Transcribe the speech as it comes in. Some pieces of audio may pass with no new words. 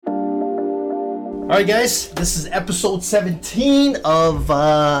Alright guys, this is episode 17 of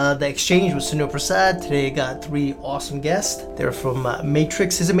The Exchange with Sunil Prasad. Today I got three awesome guests. They're from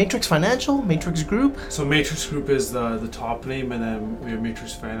Matrixx. Is it Matrixx Financial? Matrixx Group? So Matrixx Group is the top name, and then we have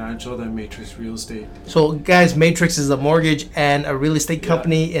Matrixx Financial, then Matrixx Real Estate. So guys, Matrixx is a mortgage and a real estate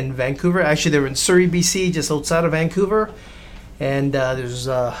company in Vancouver. Actually, they're in Surrey, BC, just outside of Vancouver. And there's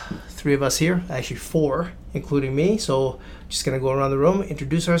three of us here, actually four, including me. So just going to go around the room,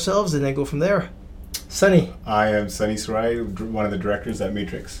 introduce ourselves, and then go from there. Sunny. I am Sunny Sarai, one of the directors at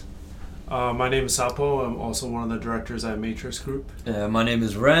Matrixx. My name is Sapo. I'm also one of the directors at Matrixx Group. My name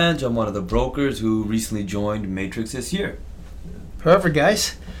is Ranj. I'm one of the brokers who recently joined Matrixx this year. Perfect,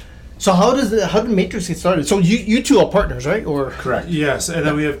 guys. So how did Matrixx get started? So you two are partners, right? Or Correct. Yes, and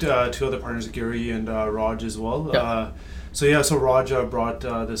then we have two other partners, Gary and Raj as well. Yeah. So Raj brought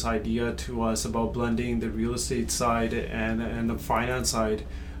this idea to us about blending the real estate side and the finance side.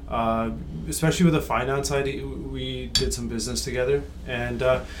 Especially with the finance side, we did some business together, and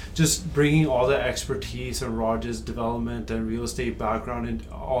just bringing all the expertise and Raj's development and real estate background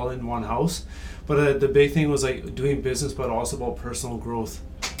all in one house. But the big thing was like doing business, but also about personal growth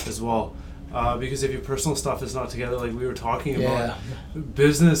as well. Because if your personal stuff is not together, like we were talking about,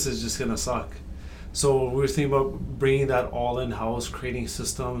 business is just gonna suck. So we were thinking about bringing that all in-house, creating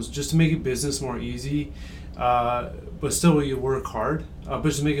systems just to make business more easy. But still you work hard, but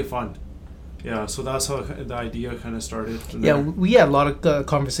just make it fun. Yeah, so that's how the idea kind of started. Yeah, we had a lot of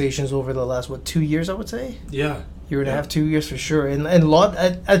conversations over the last 2 years, I would say. Yeah, Year and a half, 2 years for sure. And a lot.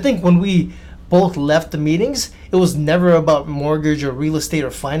 I think when we both left the meetings, it was never about mortgage or real estate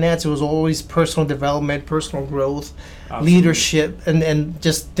or finance. It was always personal development, personal growth, leadership, and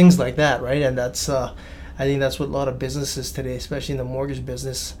just things like that, right? And that's I think that's what a lot of businesses today, especially in the mortgage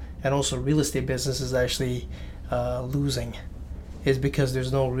business and also real estate business, is actually losing, is because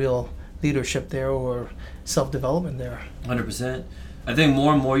there's no real leadership there or self-development there. 100%. I think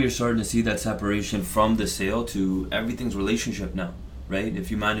more and more you're starting to see that separation from the sale to everything's relationship now, right? If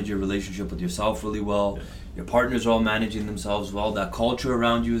you manage your relationship with yourself really well, your partners are all managing themselves well, that culture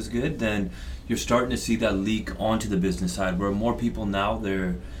around you is good, then you're starting to see that leak onto the business side, where more people now,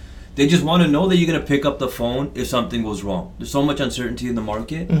 they just want to know that you're going to pick up the phone if something goes wrong. There's so much uncertainty in the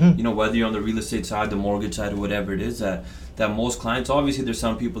market, whether you're on the real estate side, the mortgage side, or whatever it is, that most clients, obviously there's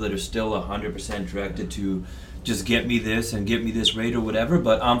some people that are still 100% directed to just get me this and get me this rate or whatever,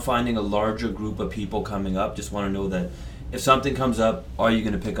 but I'm finding a larger group of people coming up just want to know that if something comes up, are you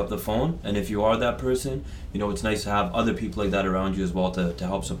going to pick up the phone? And if you are that person, it's nice to have other people like that around you as well to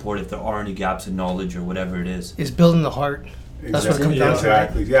help support if there are any gaps in knowledge or whatever it is. It's building the heart. That's what it comes down to.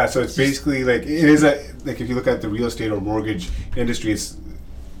 Exactly. Yeah. So it's basically like if you look at the real estate or mortgage industry, it's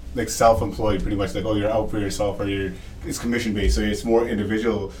like self-employed, pretty much. Like, oh, you're out for yourself, or it's commission based, so it's more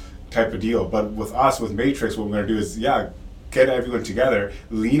individual type of deal. But with us, with Matrixx, what we're gonna do is get everyone together,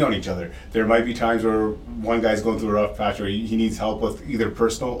 lean on each other. There might be times where one guy's going through a rough patch, or he needs help with either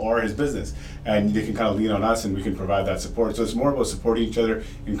personal or his business, and they can kind of lean on us, and we can provide that support. So it's more about supporting each other,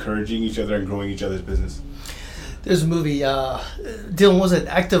 encouraging each other, and growing each other's business. There's a movie, Dylan, was it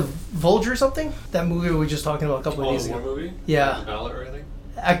Active Vulture or something? That movie we were just talking about a couple of days ago. The war movie? Yeah. Active Valor, I think.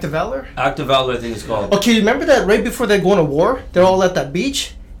 Active Valor? Active Valor, I think it's called. Okay, remember that right before they're going to war, they're all at that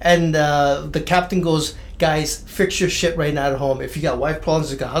beach, and the captain goes, guys, fix your shit right now at home. If you got wife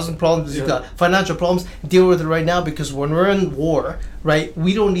problems, you got husband problems, you got financial problems, deal with it right now, because when we're in war, right,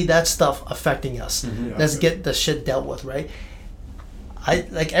 we don't need that stuff affecting us. Let's get the shit dealt with, right? I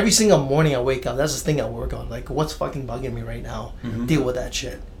like every single morning I wake up, that's the thing I work on. Like, what's fucking bugging me right now? Deal with that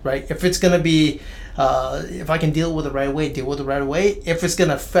shit, right? If it's gonna be, if I can deal with it right away, deal with it right away. If it's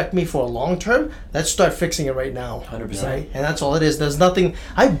gonna affect me for a long term, let's start fixing it right now. 100%. Right? And that's all it is. There's nothing.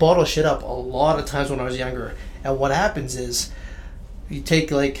 I bottle shit up a lot of times when I was younger, and what happens is, you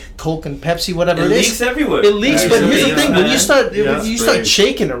take like Coke and Pepsi, whatever it is. It leaks everywhere. It leaks, but here's the thing: when you start, you start great.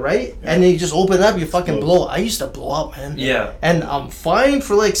 shaking it, right, and then you just open it up, you fucking blow. I used to blow up, man. Yeah. And I'm fine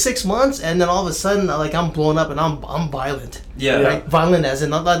for like 6 months, and then all of a sudden, like I'm blowing up, and I'm violent. Yeah. Right? Violent as in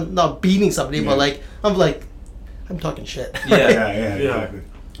not beating somebody, but I'm talking shit. Yeah. Exactly.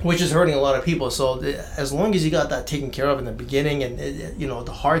 Which is hurting a lot of people. So as long as you got that taken care of in the beginning, and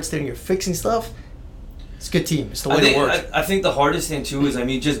the heart's there, and you're fixing stuff. It's a good team. It's the way to work. I think the hardest thing too is,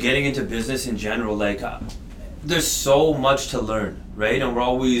 just getting into business in general. Like, there's so much to learn, right? And we're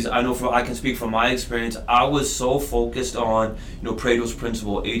always, I can speak from my experience. I was so focused on, Pareto's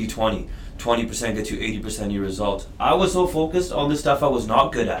principle, 80-20. 20% gets you 80% of your results. I was so focused on the stuff I was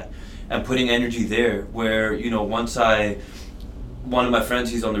not good at, and putting energy there. Where once I one of my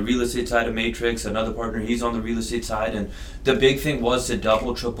friends, he's on the real estate side of Matrixx. Another partner, he's on the real estate side. And the big thing was to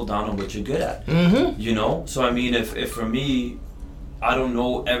double, triple down on what you're good at. You know? So, I mean, if for me, I don't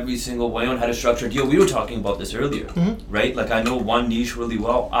know every single way on how to structure a deal. We were talking about this earlier, right? Like, I know one niche really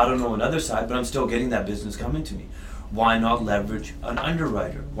well. I don't know another side, but I'm still getting that business coming to me. Why not leverage an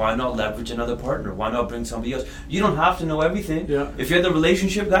underwriter? Why not leverage another partner? Why not bring somebody else? You don't have to know everything. Yeah. If you're the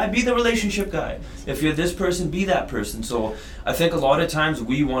relationship guy, be the relationship guy. If you're this person, be that person. So I think a lot of times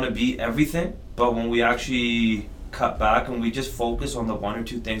we want to be everything, but when we actually cut back and we just focus on the one or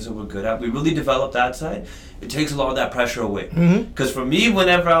two things that we're good at, we really develop that side, it takes a lot of that pressure away. Because for me,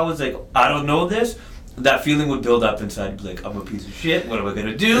 whenever I was like, I don't know this, that feeling would build up inside, like, I'm a piece of shit, what am I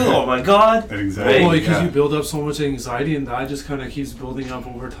gonna do, oh my god. Anxiety. Well, because you build up so much anxiety, and that just kind of keeps building up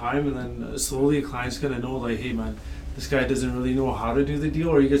over time, and then slowly a client's gonna know, like, hey man, this guy doesn't really know how to do the deal,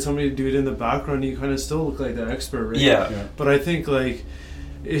 or you get somebody to do it in the background, and you kind of still look like the expert, right? Yeah. But I think, like,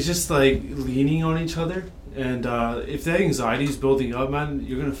 it's just like leaning on each other. And if that anxiety is building up, man,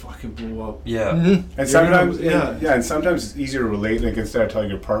 you're gonna fucking blow up. And sometimes, gonna, and sometimes it's easier to relate, like, instead of telling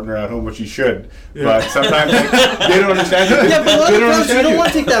your partner at home, which you should. But sometimes like, they don't understand. But a lot of times you don't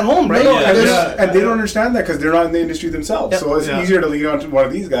want to take that home, right? No, and they don't understand that because they're not in the industry themselves. So it's easier to lean on to one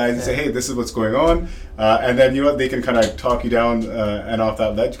of these guys and say, hey, this is what's going on, and then you know they can kind of talk you down and off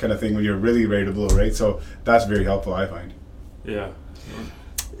that ledge kind of thing when you're really ready to blow, right? So that's very helpful, I find. Yeah.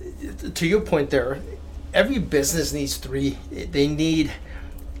 To your point there, every business needs three. They need.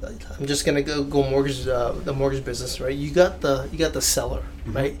 I'm just gonna go mortgage the mortgage business, right? You got the seller,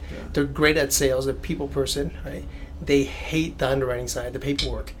 right? Yeah. They're great at sales. They're a people person, right? They hate the underwriting side, the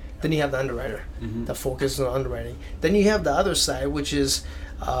paperwork. Then you have the underwriter that focuses on underwriting. Then you have the other side, which is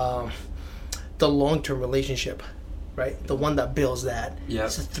the long-term relationship, right? The one that builds that. Yeah.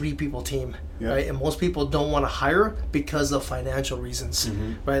 It's a 3-people team, right? And most people don't want to hire because of financial reasons,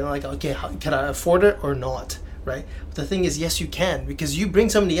 right? Like, okay, can I afford it or not, right? But the thing is, yes, you can, because you bring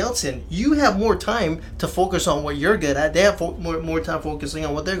somebody else in. You have more time to focus on what you're good at. They have more time focusing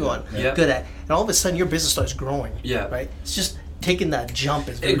on what they're good at. And all of a sudden, your business starts growing, right? It's just taking that jump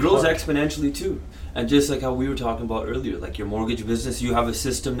is very It grows hard. exponentially, too. And just like how we were talking about earlier, like your mortgage business, you have a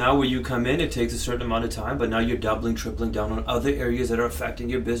system now where you come in, it takes a certain amount of time, but now you're doubling, tripling down on other areas that are affecting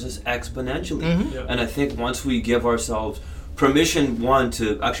your business exponentially. And I think once we give ourselves permission, one,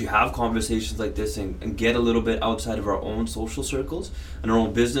 to actually have conversations like this and get a little bit outside of our own social circles and our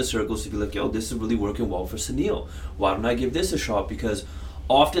own business circles to be like, yo, this is really working well for Sunil. Why don't I give this a shot? Because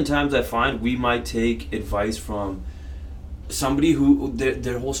oftentimes I find we might take advice from somebody who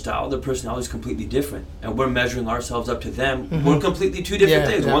their whole style, their personality is completely different, and we're measuring ourselves up to them. We're completely two different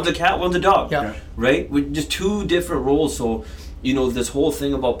things. One's a cat, one's a dog, right? We're just two different roles. So, you know, this whole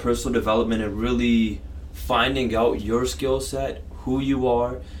thing about personal development and really finding out your skill set, who you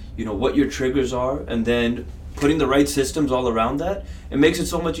are, you know, what your triggers are, and then putting the right systems all around that, it makes it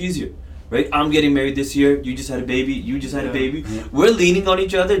so much easier. Right? I'm getting married this year. You just had a baby. You just had a baby. We're leaning on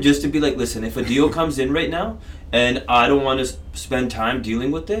each other just to be like, listen, if a deal comes in right now and I don't want to spend time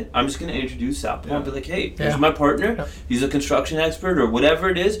dealing with it, I'm just going to introduce Sapo and be like, hey, here's my partner. He's a construction expert or whatever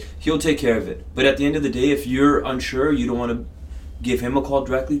it is. He'll take care of it. But at the end of the day, if you're unsure, you don't want to give him a call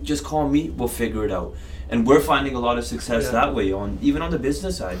directly, just call me. We'll figure it out. And we're finding a lot of success that way, even on the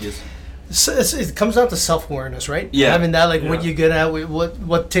business side. Just So it comes down to self-awareness, right? Yeah. Having that, like, what you're good at,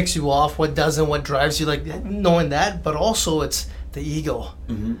 what ticks you off, what doesn't, what drives you, like, knowing that. But also it's the ego.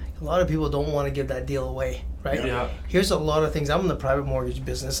 A lot of people don't want to give that deal away, right? Here's a lot of things. I'm in the private mortgage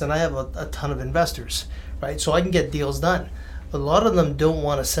business, and I have a ton of investors, right? So I can get deals done. But a lot of them don't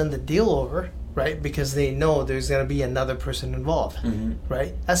want to send the deal over, right? Because they know there's going to be another person involved,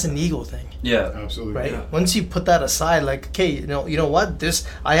 right? That's an ego thing. Yeah, absolutely. Right. Once you put that aside, like, okay, you know what?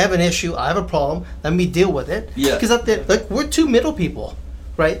 I have an issue. I have a problem. Let me deal with it. Yeah. Because like, we're two middle people,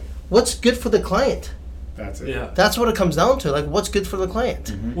 right? What's good for the client? That's it. Yeah. That's what it comes down to. Like, what's good for the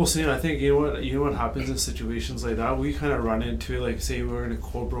client? Well, see, I think you know what happens in situations like that. We kind of run into, like, say we're in a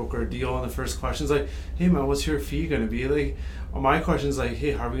co-broker deal, and the first question is like, hey man, what's your fee going to be? Like, my question is like,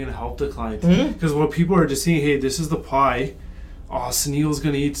 hey, how are we going to help the client? Because what people are just seeing, hey, this is the pie. Oh, Sunil's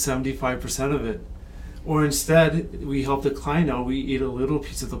going to eat 75% of it. Or instead, we help the client out. We eat a little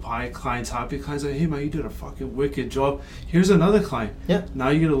piece of the pie. Client's happy. Client's like, hey man, you did a fucking wicked job. Here's another client. Yeah. Now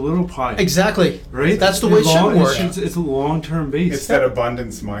you get a little pie. Exactly. Right? That's the way it should work. It's a long-term base. It's that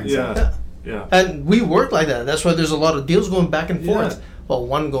abundance mindset. Yeah. And we work like that. That's why there's a lot of deals going back and forth. Well,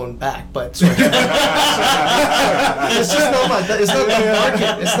 one going back, but it's just not my. It's not the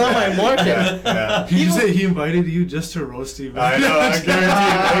market. It's not my market. Yeah. He said he invited you just to roast you. I know. I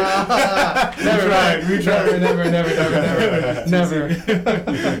guarantee. We tried.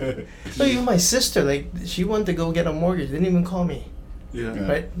 Never. So even my sister, like, she wanted to go get a mortgage. Didn't even call me. Yeah.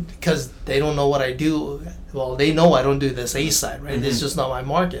 Right, because they don't know what I do. Well, they know I don't do this A side, right? It's just not my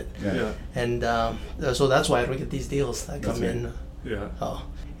market, Yeah. and so that's why I don't get these deals that come in. Yeah. Oh,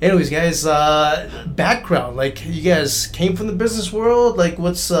 anyways, guys, background. Like, you guys came from the business world. Like,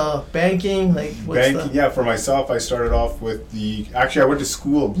 what's banking? Like, what's Banking. Yeah, for myself, I started off with I went to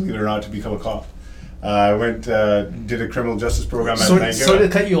school, believe it or not, to become a cop. I went, did a criminal justice program at Langara. Sorry to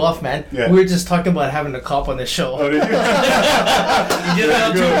cut you off, man. Yeah. We were just talking about having a cop on the show. Oh, did you? You get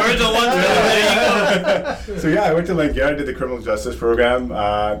out 2 words at once. There you go. So yeah, I went to Langara, did the criminal justice program.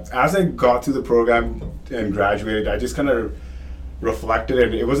 As I got through the program and graduated, I just kind of reflected,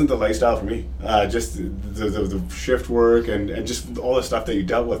 and it wasn't the lifestyle for me. Just the shift work and just all the stuff that you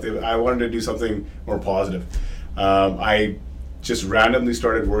dealt with. I wanted to do something more positive. I just randomly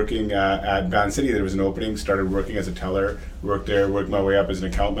started working at Van City. There was an opening, started working as a teller, worked there, worked my way up as an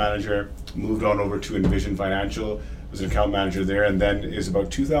account manager, moved on over to Envision Financial, was an account manager there, and then it was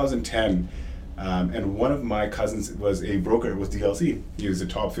about 2010, and one of my cousins was a broker with DLC. He was a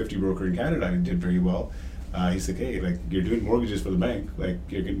top 50 broker in Canada and did very well. He's like, hey, like, you're doing mortgages for the bank, like,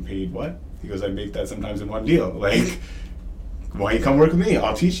 you're getting paid what? He goes, I make that sometimes in one deal. Like, why don't you come work with me?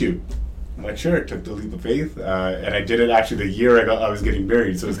 I'll teach you. I'm like, sure. Took the leap of faith, and I did it actually the year I was getting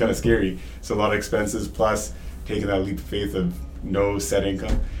married, so it's kind of scary. So a lot of expenses plus taking that leap of faith of no set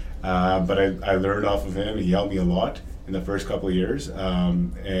income. But I learned off of him. He helped me a lot in the first couple of years,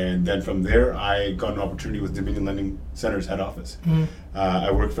 and then from there I got an opportunity with Dominion Lending Center's head office. I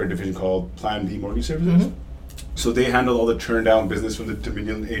worked for a division called Plan B Mortgage Services. So they handled all the turn down business from the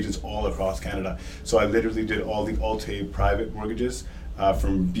Dominion agents all across Canada. So I literally did all the Alt-A private mortgages.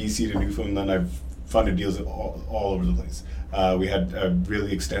 From BC to Newfoundland, I've funded deals all over the place. We had a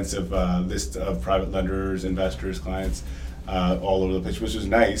really extensive list of private lenders, investors, clients, all over the place, which was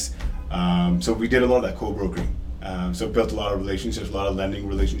nice. So we did a lot of that co-brokering. So built a lot of relationships, a lot of lending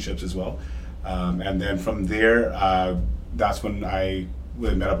relationships as well. And then from there, that's when I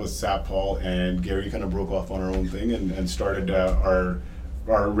met up with Sap Paul and Gary, kind of broke off on our own thing and started our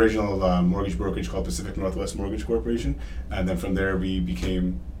original mortgage brokerage called Pacific Northwest Mortgage Corporation, and then from there we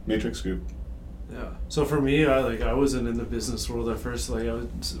became Matrixx Group. Yeah. So for me, I wasn't in the business world at first. Like, I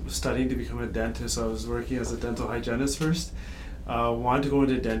was studying to become a dentist. I was working as a dental hygienist first. Wanted to go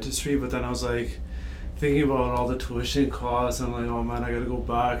into dentistry, but then I was like thinking about all the tuition costs, and like, oh man, I gotta go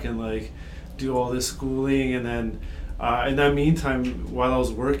back and like do all this schooling, and then. In that meantime, while I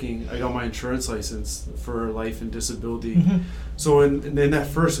was working, I got my insurance license for life and disability. So in that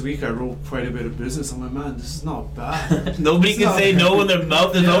first week, I wrote quite a bit of business. I'm like, man, this is not bad. Nobody can say no when their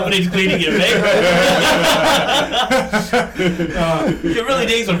mouth is open and cleaning your face. You're really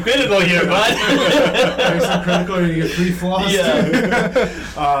doing some critical here, bud. Some critical, and you get free floss.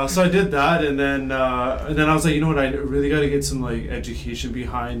 Yeah. So I did that, and then I was like, you know what? I really got to get some like education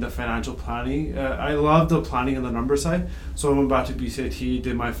behind the financial planning. I love the planning and the number side. So I went back to BCIT,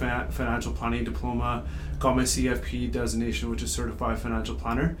 did my financial planning diploma, got my CFP designation, which is Certified Financial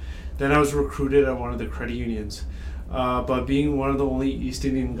Planner. Then I was recruited at one of the credit unions. But being one of the only East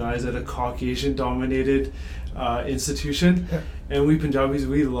Indian guys at a Caucasian-dominated institution, and we Punjabis,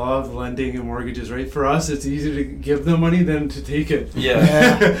 we love lending and mortgages, right? For us, it's easier to give them money than to take it.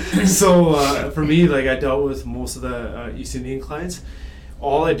 Yeah. So for me, like, I dealt with most of the East Indian clients.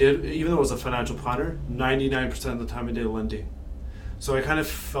 All I did, even though I was a financial planner, 99% of the time I did lending. So I kind of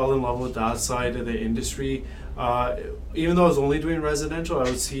fell in love with that side of the industry. Even though I was only doing residential, I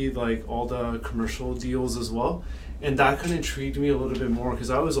would see like all the commercial deals as well. And that kind of intrigued me a little bit more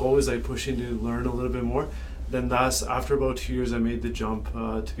because I was always like pushing to learn a little bit more. Then that's after about 2 years, I made the jump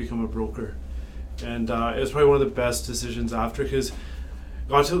to become a broker. And it was probably one of the best decisions after, because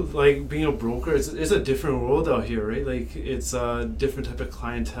got to like being a broker, it's a different world out here, right? Like, it's a different type of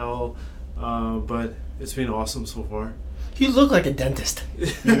clientele, but it's been awesome so far. You look like a dentist.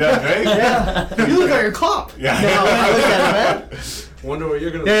 Yeah, right? Yeah. You look like a cop. Yeah. No, I look at it, man. Wonder what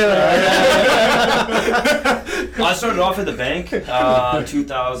you're gonna I started off at the bank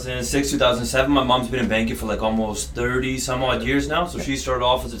 2006, 2007. My mom's been in banking for like almost 30 some odd years now. So she started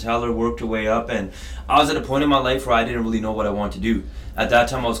off as a teller, worked her way up, and I was at a point in my life where I didn't really know what I wanted to do. At that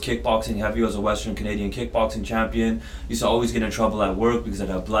time I was kickboxing heavy. I was a Western Canadian kickboxing champion. Used to always get in trouble at work because I'd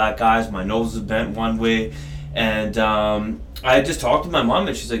have black eyes, my nose was bent one way. And I had just talked to my mom,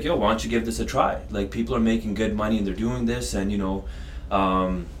 and she's like, yo, why don't you give this a try? Like, people are making good money and they're doing this, and you know,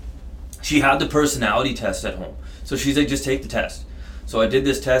 She had the personality test at home. So she's like, just take the test. So I did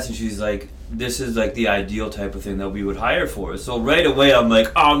this test, and she's like, this is like the ideal type of thing that we would hire for. So right away, I'm like,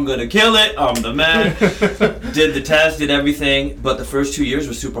 I'm going to kill it. I'm the man. Did the test, did everything. But the first 2 years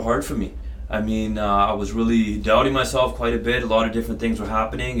were super hard for me. I mean, I was really doubting myself quite a bit. A lot of different things were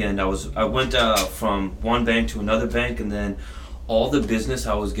happening. And I went from one bank to another bank, and then all the business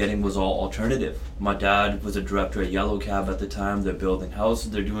I was getting was all alternative. My dad was a director at Yellow Cab at the time. They're building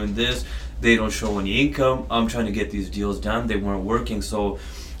houses. They're doing this. They don't show any income. I'm trying to get these deals done. They weren't working. So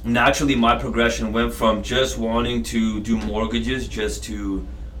naturally, my progression went from just wanting to do mortgages just to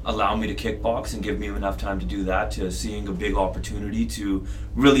allow me to kickbox and give me enough time to do that, to seeing a big opportunity, to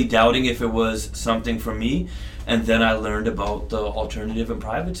really doubting if it was something for me. And then I learned about the alternative and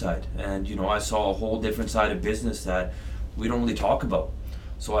private side. And, you know, I saw a whole different side of business that we don't really talk about.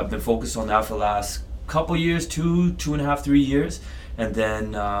 So I've been focused on that for the last couple years, 2.5, 3 years. And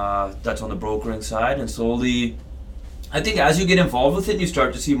then that's on the brokering side. And slowly, I think as you get involved with it and you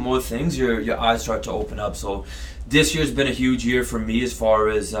start to see more things, your eyes start to open up. So this year's been a huge year for me as far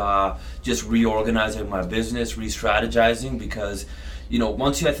as just reorganizing my business, re-strategizing, because, you know,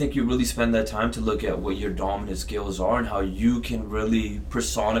 once I think you really spend that time to look at what your dominant skills are and how you can really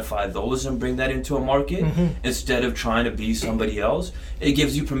personify those and bring that into a market instead of trying to be somebody else, it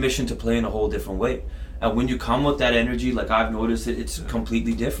gives you permission to play in a whole different way. And when you come with that energy, like I've noticed it's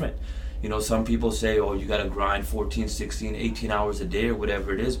completely different. You know, some people say, oh, you got to grind 14, 16, 18 hours a day or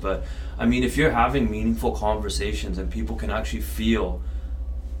whatever it is. But, I mean, if you're having meaningful conversations and people can actually feel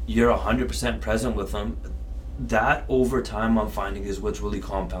you're 100% present with them, that over time I'm finding is what's really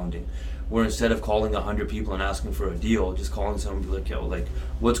compounding. Where instead of calling 100 people and asking for a deal, just calling someone and be like, yo, like,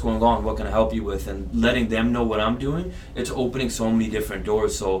 what's going on? What can I help you with? And letting them know what I'm doing, it's opening so many different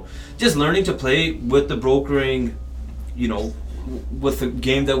doors. So just learning to play with the brokering, you know, with the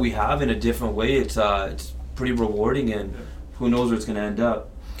game that we have in a different way, it's pretty rewarding, and who knows where it's going to end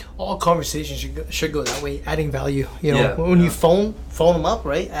up. All conversations should go that way, adding value. You know, when you phone them up,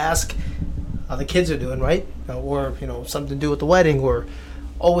 right? Ask how the kids are doing, right? Or, you know, something to do with the wedding, or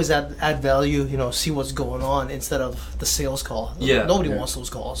always add value, you know, see what's going on instead of the sales call. Nobody wants those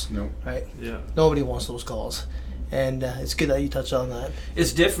calls. No. Right? Yeah. Nobody wants those calls. And it's good that you touched on that.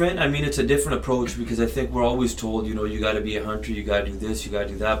 It's different. I mean, it's a different approach, because I think we're always told, you know, you got to be a hunter, you got to do this, you got to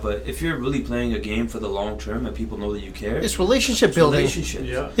do that. But if you're really playing a game for the long term and people know that you care, it's relationship building. Relationships.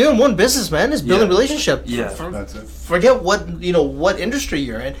 Yeah. You know, one business, man, is building relationship. Yeah. That's it. Forget what industry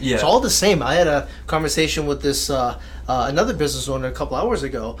you're in. Yeah. It's all the same. I had a conversation with this another business owner a couple hours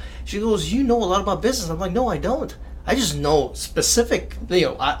ago. She goes, "You know a lot about business." I'm like, "No, I don't. I just know specific. You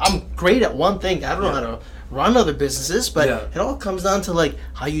know, I'm great at one thing. I don't know how to run other businesses, but it all comes down to like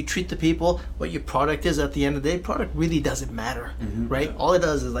how you treat the people, what your product is. At the end of the day, product really doesn't matter, right? All it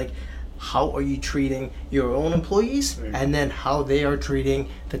does is like, how are you treating your own employees, and then how they are treating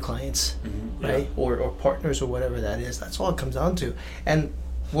the clients, right? Or partners or whatever that is. That's all it comes down to. And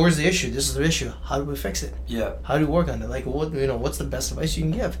where's the issue? This is the issue. How do we fix it? Yeah. How do we work on it? Like, what, you know, what's the best advice you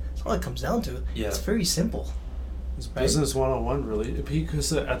can give? That's all it comes down to. Yeah. It's very simple. It's business 101, really,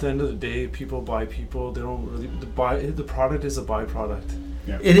 because at the end of the day, people buy people. They don't really the product is a byproduct.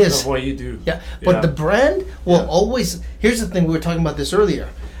 Yeah. It is of what you do. Yeah, but the brand will always. Here's the thing: we were talking about this earlier.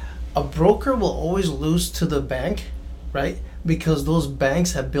 A broker will always lose to the bank, right? Because those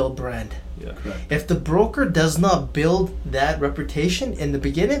banks have built brand. Yeah. Correct. If the broker does not build that reputation in the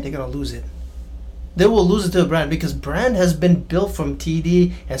beginning, they're gonna lose it. They will lose it to a brand, because brand has been built from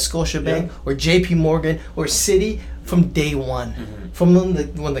TD and Scotiabank or JP Morgan or Citi from day one. From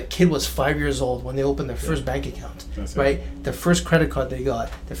when the kid was 5 years old, when they opened their first bank account, right? Their first credit card they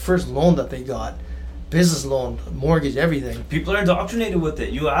got, their first loan that they got, business loan, mortgage, everything. People are indoctrinated with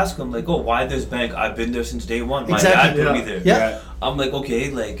it. You ask them, like, oh, why this bank? I've been there since day one. My dad put me there. Yeah. I'm like, okay,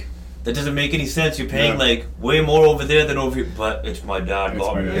 like, that doesn't make any sense. You're paying like way more over there than over here, but it's my dad.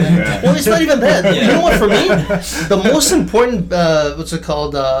 Well, it's not even that. You know what? For me, the most important, what's it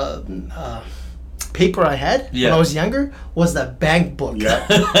called, paper I had when I was younger was that bank book. Yeah.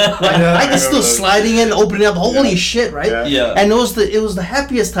 I can still sliding in, opening up. Holy shit, right? Yeah. And it was the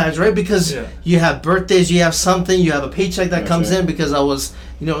happiest times, right? Because you have birthdays, you have something, you have a paycheck that comes in, because I was,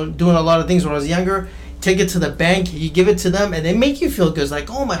 you know, doing a lot of things when I was younger. Take it to the bank, you give it to them, and they make you feel good. It's like,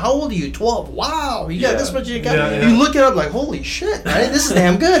 oh my, how old are you? 12. Wow, you got this much you got. You look it up like, holy shit, right? This is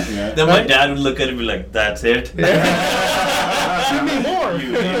damn good. Then my dad would look at it and be like, that's it. Give me more.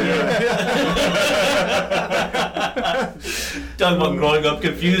 Talking about growing up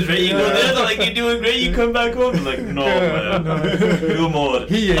confused, right? You go there, they're like, you're doing great, you come back home, you're like, no, man, do more.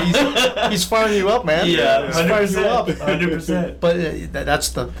 He's firing you up, man. Yeah, he's firing you up. 100%. But that's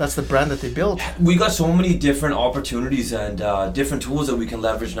the brand that they built. We got so many different opportunities and different tools that we can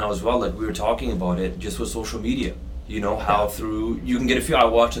leverage now as well. Like we were talking about it, just with social media. You know how through you can get a feel. I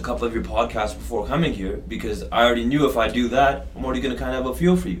watched a couple of your podcasts before coming here because I already knew if I do that, I'm already going to kind of have a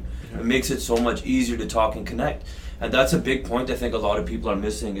feel for you. It makes it so much easier to talk and connect, and that's a big point I think a lot of people are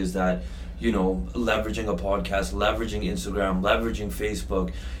missing is that, you know, leveraging a podcast, leveraging Instagram, leveraging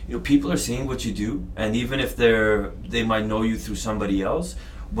Facebook. You know, people are seeing what you do, and even if they might know you through somebody else,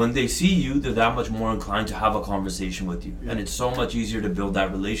 when they see you, they're that much more inclined to have a conversation with you, and it's so much easier to build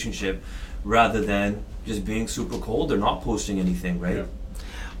that relationship rather than just being super cold or not posting anything, right?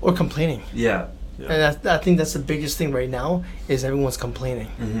 Or complaining. Yeah. And I think that's the biggest thing right now is everyone's complaining,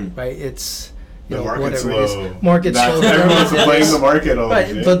 right? It's the market's whatever slow. it is. Market's slow. Everyone's blaming the market all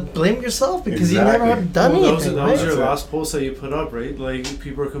right, day. but blame yourself because you never have done anything. That was right? your last post that you put up, right? Like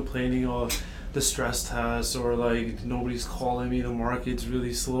people are complaining, the stress test, or like nobody's calling me, the market's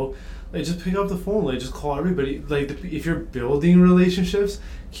really slow. Like just pick up the phone, like just call everybody. Like if you're building relationships,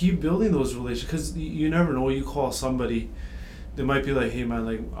 keep building those relationships because you never know. You call somebody, they might be like, hey man,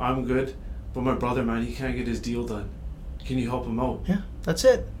 like I'm good, but my brother, man, he can't get his deal done. Can you help him out? Yeah, that's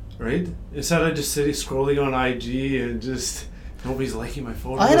it. Right? Instead of just sitting scrolling on IG and just nobody's liking my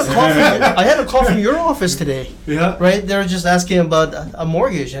photos. I had a call from your office today. Yeah. Right? They were just asking about a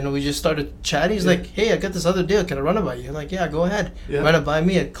mortgage, and we just started chatting. He's like, "Hey, I got this other deal. Can I run it by you?" I'm like, "Yeah, go ahead. Run it by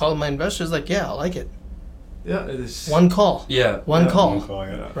me." I called my investors. Like, "Yeah, I like it." Yeah, it is. One call. Yeah. One call. One call,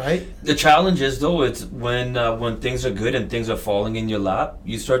 yeah. Right? The challenge is though, it's when things are good and things are falling in your lap,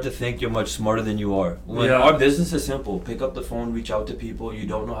 you start to think you're much smarter than you are. When our business is simple, pick up the phone, reach out to people. You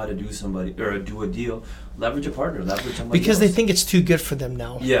don't know how to do a deal, leverage a partner, leverage somebody Because else. they think it's too good for them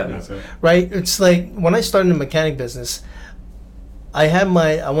now. Yeah. That's it. Right? It's like when I started in the mechanic business, I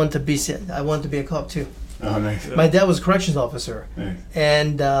wanted to be a cop too. Oh, nice. My dad was a corrections officer. Nice.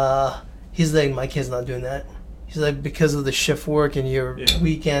 And he's like, my kid's not doing that. He's like, because of the shift work and your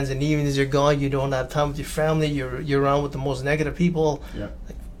weekends and evenings you're gone, you don't have time with your family. You're around with the most negative people. Yeah.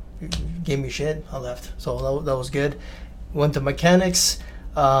 Like, gave me shit. I left. So that was good. Went to mechanics.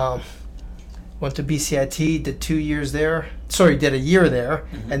 Went to BCIT. Did 2 years there. Sorry, did a year there,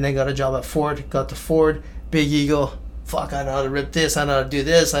 and then got a job at Ford. Got to Ford. Big ego. Fuck, I know how to rip this. I know how to do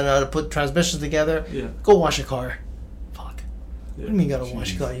this. I know how to put transmissions together. Yeah. Go wash a car. Fuck. Yeah. What do you mean you gotta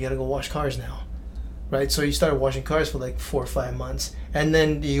wash a car? You gotta go wash cars now. Right? So you started washing cars for like 4 or 5 months. And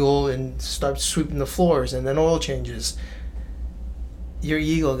then you go and start sweeping the floors and then oil changes. Your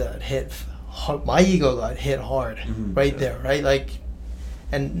ego got hit. My ego got hit hard right there, right? Like,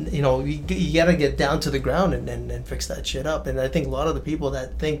 and you know, you gotta get down to the ground and fix that shit up. And I think a lot of the people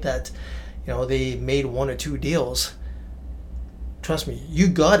that think that, you know, they made 1 or 2 deals, trust me, you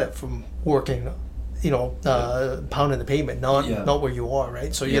got it from working, you know, pounding the pavement, not where you are,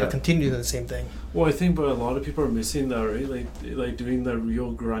 right? So you got to continue doing the same thing. Well, I think, but a lot of people are missing that, right? Like doing the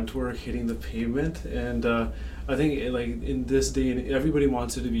real grunt work, hitting the pavement, and I think like in this day, and everybody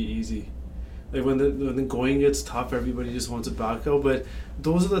wants it to be easy. Like when the going gets tough, everybody just wants to back out. But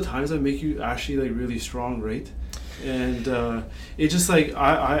those are the times that make you actually like really strong, right? And it's just like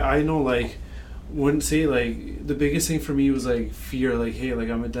I know like. Wouldn't say like the biggest thing for me was like fear, like hey, like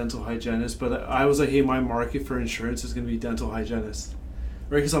I'm a dental hygienist, but I was like, hey, my market for insurance is gonna be dental hygienist,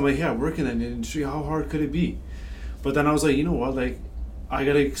 right? Because I'm like, hey, I work in that industry, how hard could it be? But then I was like, you know what, like I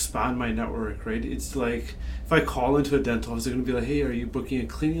gotta expand my network, right? It's like if I call into a dental office, they're gonna be like, hey, are you booking a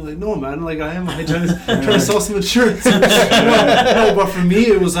cleaning? Like, no, man, like I am a hygienist trying to sell some insurance. No, but for me,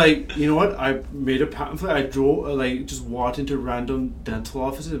 it was like, you know what? I made a pamphlet. I drove, like, just walked into random dental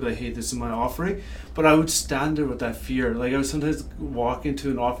offices and be like, hey, this is my offering. But I would stand there with that fear. Like I would sometimes walk into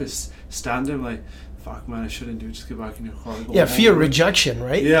an office, stand there, and like, fuck, man, I shouldn't do it. Just get back in your car. Yeah, fear, rejection,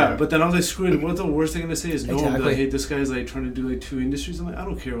 right? Yeah, but then I was like, screw it. What's the worst they're gonna say is no. Exactly. And be like, hey, this guy's like trying to do like 2 industries. I'm like, I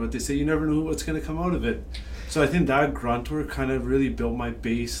don't care what they say. You never know what's gonna come out of it. So I think that grunt work kind of really built my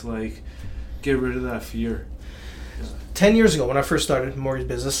base. Like, get rid of that fear. 10 years ago, when I first started mortgage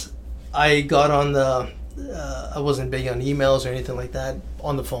business, I got on the. I wasn't big on emails or anything like that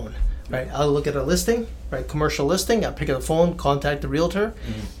on the phone. Right, I'll look at a listing, right, commercial listing. I pick up the phone, contact the realtor,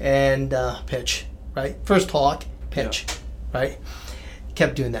 and pitch. Right, first talk, pitch. Right,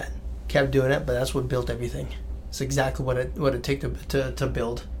 kept doing that, but that's what built everything. It's exactly what it takes to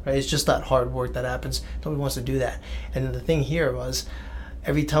build. Right, it's just that hard work that happens. Nobody wants to do that. And the thing here was,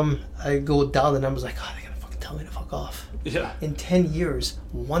 every time I go down the numbers, like, God, I gotta fucking tell tell me to fuck off. Yeah. In 10 years,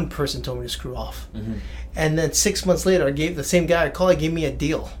 one person told me to screw off. Mm-hmm. And then 6 months later, I gave the same guy a call. He gave me a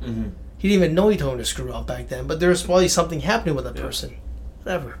deal. Mm-hmm. He didn't even know he told me to screw off back then. But there was probably something happening with that person.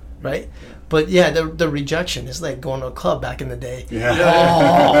 Whatever, right? Yeah. But yeah, the rejection is like going to a club back in the day. Yeah.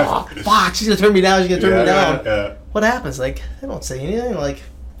 Oh, fuck, she's going to turn me down. She's going to turn me down. Yeah. What happens? Like, they don't say anything. Like,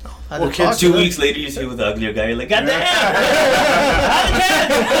 oh, I Well, didn't talk kids, to 2 them. weeks later, you see with the uglier guy. You're like, God damn!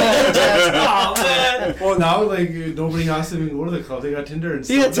 Oh man! Well, now like nobody has to even go to the club. They got Tinder and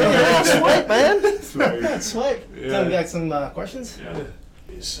stuff. Yeah, it's swipe, man. Swipe. Swipe. Yeah. We got some questions. Yeah.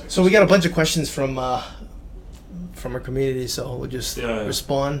 So we got a bunch of questions from our community, so we'll just Yeah.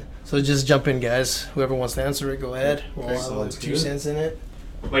 respond. So just jump in, guys. Whoever wants to answer it, go ahead. We'll have Sounds 2 good. cents in it.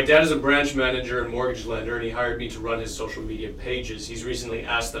 My dad is a branch manager and mortgage lender, and he hired me to run his social media pages. He's recently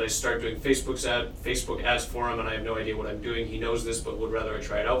asked that I start doing Facebook ads for him, and I have no idea what I'm doing. He knows this, but would rather I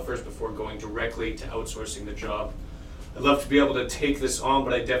try it out first before going directly to outsourcing the job. I'd love to be able to take this on,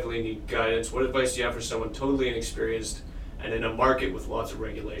 but I definitely need guidance. What advice do you have for someone totally inexperienced and in a market with lots of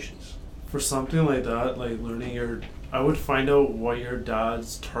regulations? For something like that, like I would find out what your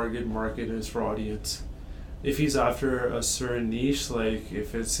dad's target market is for audience. If he's after a certain niche, like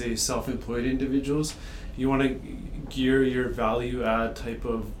if it's say self-employed individuals, you want to gear your value add type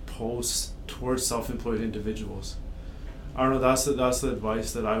of posts towards self-employed individuals. I don't know. That's the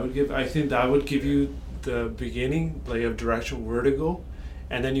advice that I would give. I think that would give you the beginning, like of direction where to go,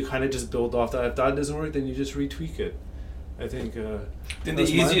 and then you kind of just build off that. If that doesn't work, then you just retweak it. I think. Then the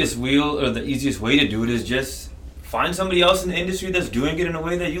that's my easiest the easiest way to do it is just find somebody else in the industry that's doing it in a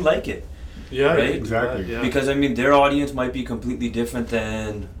way that you like it. Yeah, Right? Exactly. Yeah. Because I mean, their audience might be completely different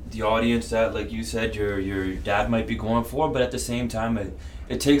than the audience that, like you said, your dad might be going for. But at the same time,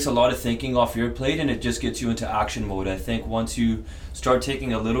 it takes a lot of thinking off your plate, and it just gets you into action mode. I think once you start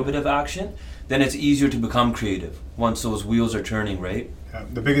taking a little bit of action, then it's easier to become creative once those wheels are turning, right?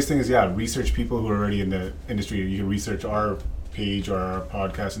 The biggest thing is, research people who are already in the industry. You can research our page or our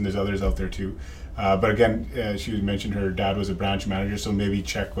podcast, and there's others out there too. But again, she mentioned her dad was a branch manager, so maybe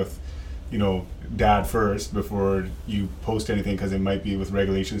check with, dad first before you post anything, because it might be with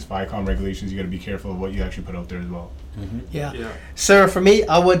regulations, FICOM regulations. You got to be careful of what you actually put out there as well. Mm-hmm. Yeah. Yeah. Sarah, for me,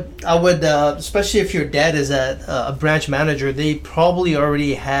 I would, especially if your dad is a branch manager, they probably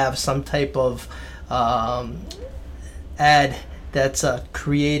already have some type of ad that's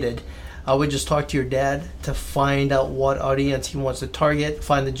created. I would just talk to your dad to find out what audience he wants to target,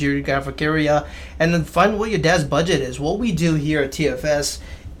 find the geographic area, and then find what your dad's budget is. What we do here at TFS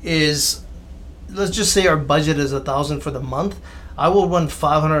is, let's just say our budget is $1,000 for the month. I will run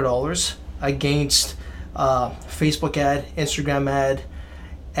 $500 against Facebook ad, Instagram ad,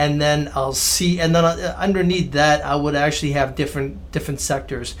 and then I'll see. And then underneath that, I would actually have different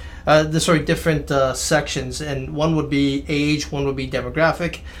sectors. Different sections. And one would be age, one would be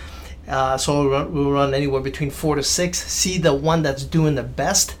demographic. So we'll run anywhere between 4 to 6. See the one that's doing the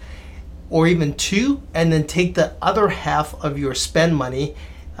best, or even 2, and then take the other half of your spend money,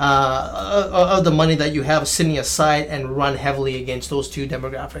 of the money that you have sitting aside, and run heavily against those 2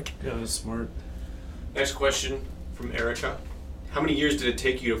 demographic. Yeah, that's smart. Next question from Erica. How many years did it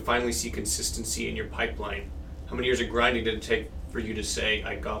take you to finally see consistency in your pipeline? How many years of grinding did it take for you to say,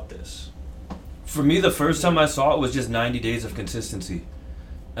 I got this? For me, the first time I saw it was just 90 days of consistency,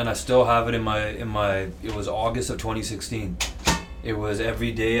 and I still have it in my. It was August of 2016. It was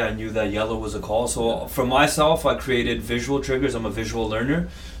every day I knew that yellow was a call. So for myself, I created visual triggers. I'm a visual learner,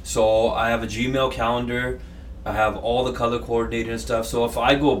 so I have a Gmail calendar. I have all the color coordinated and stuff. So if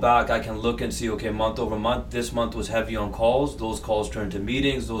I go back, I can look and see, okay, month over month, this month was heavy on calls. Those calls turn to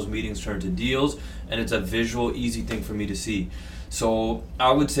meetings. Those meetings turn to deals. And it's a visual, easy thing for me to see. So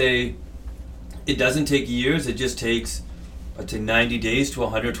I would say it doesn't take years. It just takes, I'd say 90 days to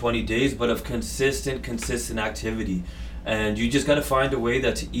 120 days, but of consistent activity. And you just got to find a way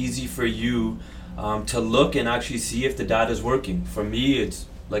that's easy for you to look and actually see if the data is working. For me, it's,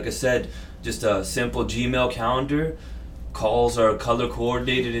 like I said, just a simple Gmail calendar. Calls are color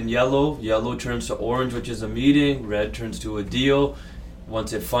coordinated in yellow. Yellow turns to orange, which is a meeting. Red turns to a deal.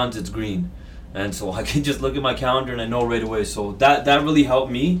 Once it funds, it's green. And so I can just look at my calendar and I know right away. So that really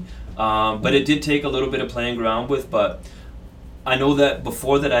helped me. But it did take a little bit of playing around with. But I know that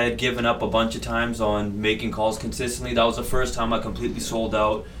before that I had given up a bunch of times on making calls consistently. That was the first time I completely sold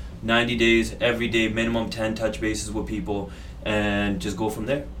out. 90 days, every day, minimum 10 touch bases with people, and just go from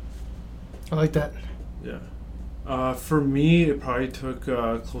there. I like that. Yeah. For me, it probably took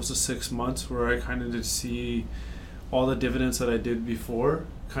close to 6 months where I kind of did see all the dividends that I did before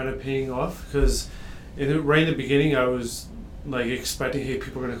kind of paying off. Because right in the beginning, I was like expecting, hey,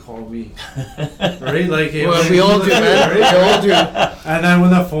 people are gonna call me, right? Like, hey, Well, we all do, man. We all do. And then when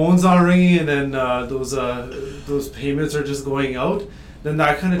the phone's not ringing, and then those payments are just going out, then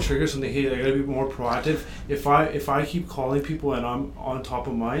that kind of triggers something. Hey, I gotta be more proactive. If I keep calling people and I'm on top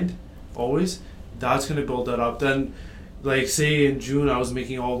of mind, always, that's gonna build that up. Then, like, say in June I was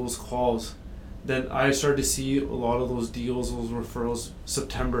making all those calls, then I started to see a lot of those deals, those referrals,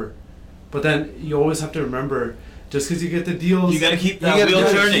 September. But then you always have to remember, just because you get the deals, You gotta keep that gotta wheel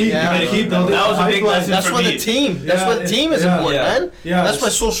keep- turning. yeah. You gotta keep that. That was a big lesson That's for why me. the team. That's Yeah, why the team is yeah. important, Yeah. man. Yeah, That's why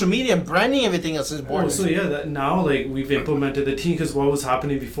it's- social media and branding, everything else is Oh, important. so yeah, that now like we've implemented the team, because what was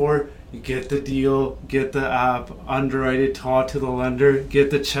happening before, you get the deal, get the app, underwrite it, talk to the lender,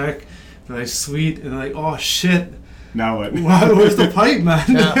 get the check, they're like sweet, and they're like, oh shit, Now what? wow, where's the pipe, man?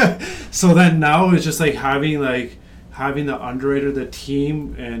 Yeah. So then now it's just like having the underwriter, the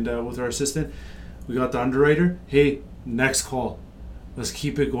team, and with our assistant, we got the underwriter, hey, next call. Let's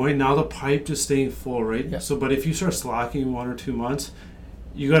keep it going. Now the pipe just staying full, right? Yeah. So, but if you start slacking 1 or 2 months,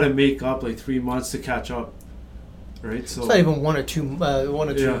 you got to make up like 3 months to catch up, right? So It's not even 1 or 2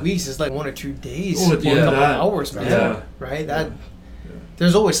 Yeah. weeks. It's like 1 or 2 days, Oh, a yeah, couple that- hours, man. yeah. Right? That Yeah.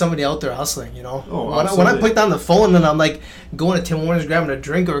 there's always somebody out there hustling, you know. Oh, when I absolutely. put down the phone and I'm like going to Tim Hortons, grabbing a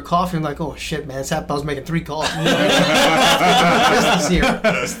drink or a coffee, I'm like, oh shit, man, it's happened. I was making 3 calls. Business here.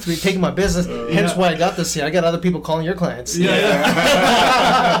 It's taking my business. Hence why I got this here. I got other people calling your clients. That's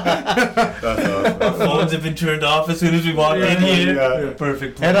awesome. Phones have been turned off as soon as we walk in here. Yeah.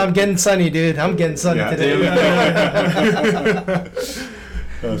 Perfect. And I'm getting sunny, dude. I'm getting sunny Yeah. today.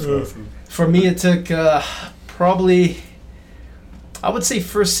 That's awesome. For me, it took probably, I would say,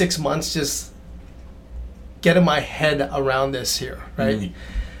 first 6 months just getting my head around this here, right? Mhm.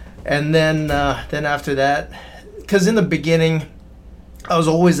 And then after that, because in the beginning, I was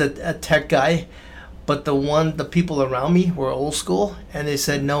always a tech guy, but the people around me were old school, and they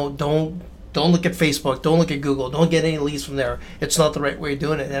said, no, don't look at Facebook, don't look at Google, don't get any leads from there. It's not the right way of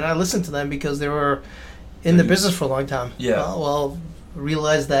doing it. And I listened to them because they were in the business for a long time. Yeah. Well,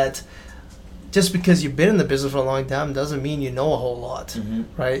 realize that just because you've been in the business for a long time doesn't mean you know a whole lot, Mhm.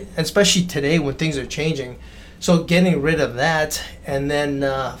 right? And especially today when things are changing. So getting rid of that and then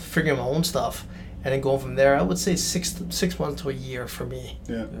figuring my own stuff and then going from there, I would say 6 months to a year for me,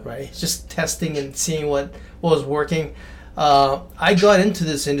 Yeah. right? Just testing and seeing what was working. I got into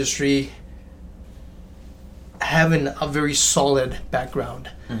this industry having a very solid background,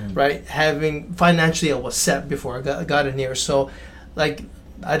 right? Having financially, I was set before I got in here. So, like,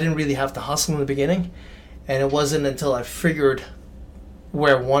 I didn't really have to hustle in the beginning, and it wasn't until I figured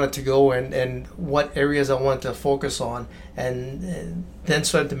where I wanted to go and what areas I wanted to focus on, and then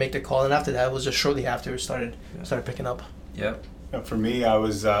started to make the call. And after that, it was just shortly after it started picking up. Yep. For me, I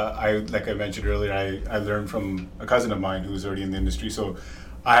was like I mentioned earlier, I learned from a cousin of mine who was already in the industry, so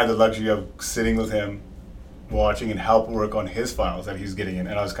I had the luxury of sitting with him, watching and help work on his files that he was getting in,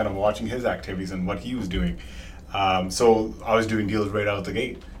 and I was kind of watching his activities and what he was doing. So I was doing deals right out of the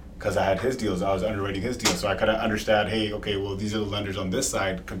gate because I had his deals, I was underwriting his deals, so I kind of understand, hey, okay, well, these are the lenders on this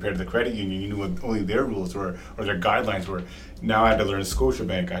side compared to the credit union. You knew what only their rules were or their guidelines were. Now I had to learn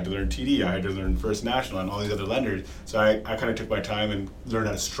Scotiabank, I had to learn TD, I had to learn First National and all these other lenders. So I kind of took my time and learned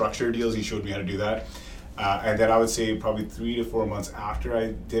how to structure deals. He showed me how to do that. And then I would say probably 3 to 4 months after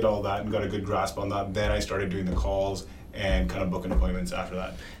I did all that and got a good grasp on that, then I started doing the calls and kind of booking appointments after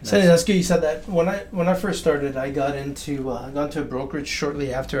that. Sandy, that's good you said that. When I first started, I got into a brokerage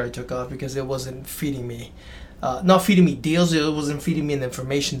shortly after I took off because it wasn't feeding me, not feeding me deals. It wasn't feeding me the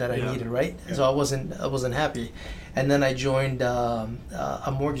information that I needed, right? Yeah. So I wasn't happy, and then I joined a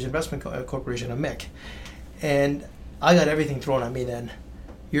mortgage investment corporation, a MIC, and I got everything thrown at me then.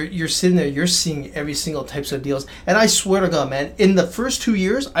 You're sitting there, you're seeing every single types of deals. And I swear to God, man, in the first 2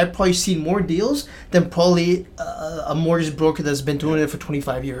 years, I've probably seen more deals than probably a mortgage broker that's been doing it for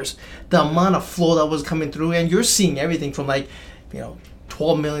 25 years. The amount of flow that was coming through, and you're seeing everything from like,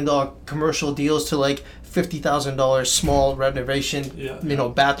 $12 million commercial deals to like $50,000 small renovation,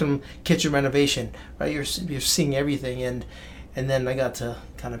 bathroom, kitchen renovation, right? You're seeing everything. And then I got to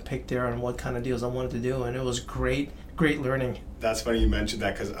kind of pick there on what kind of deals I wanted to do. And it was great learning. That's funny you mentioned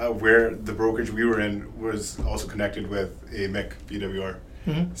that because where the brokerage we were in was also connected with a MIC BWR.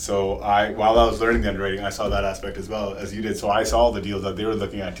 Mm-hmm. So while I was learning the underwriting, I saw that aspect as well as you did. So I saw the deals that they were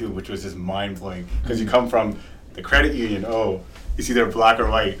looking at too, which was just mind blowing. Because you come from the credit union, it's either black or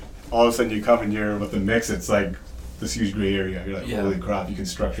white. All of a sudden you come and you're with the mix. It's like this huge gray area. You're like, holy crap! You can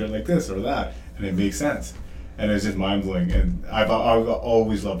structure it like this or that, and it makes sense. And it's just mind blowing. And I've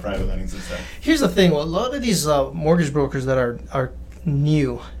always loved private lending since then. Here's the thing: a lot of these mortgage brokers that are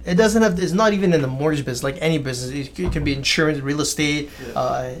new, it doesn't have. It's not even in the mortgage business, like any business. It could be insurance, real estate,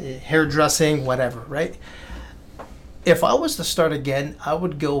 hairdressing, whatever. Right? If I was to start again, I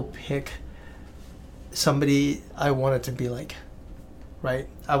would go pick somebody I wanted to be like. Right?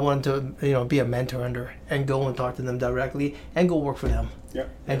 I wanted to, be a mentor under and go and talk to them directly and go work for them. Yeah.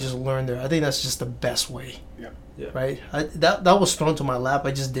 And just learn there. I think that's just the best way. Yeah. Yeah. Right? That was thrown to my lap.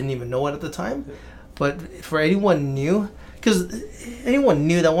 I just didn't even know it at the time. Yeah. But for anyone new, because anyone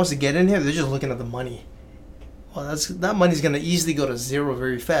new that wants to get in here, they're just looking at the money. Well, that money's going to easily go to zero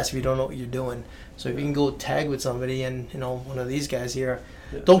very fast if you don't know what you're doing. So if you can go tag with somebody and, one of these guys here,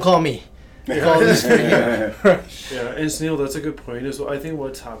 don't call me. Call these for here. Yeah, and Snail, that's a good point as well. I think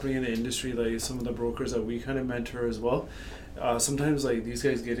what's happening in the industry, like some of the brokers that we kind of mentor as well, sometimes like these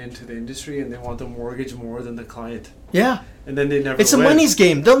guys get into the industry and they want the mortgage more than the client. Yeah. And then they never It's win. a money's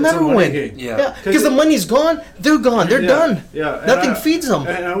game. They'll never win. Game. Yeah. Because the money's gone, they're gone. They're done. Yeah. Nothing feeds them.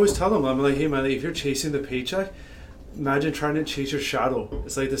 And I always tell them, I'm like, hey man, if you're chasing the paycheck, imagine trying to chase your shadow.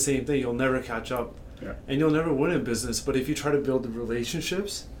 It's like the same thing. You'll never catch up. Yeah. And you'll never win in business. But if you try to build the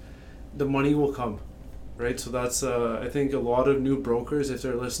relationships, the money will come. Right? So that's, I think a lot of new brokers, if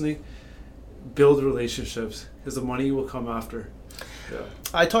they're listening, build relationships because the money will come after. Yeah.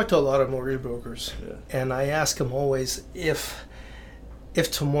 I talk to a lot of mortgage brokers, Yeah. and I ask them always if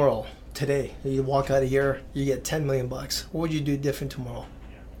tomorrow, today, you walk out of here, you get $10 million. What would you do different tomorrow?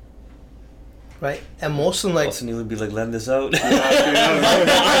 Right? And most of them Also, you would be like, lend this out.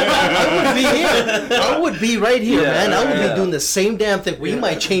 I would be here. I would be right here, Yeah, man. I would yeah. be doing the same damn thing. We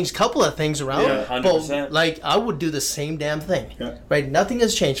might change a couple of things around, Yeah, 100%. but like I would do the same damn thing. Yeah. Right? Nothing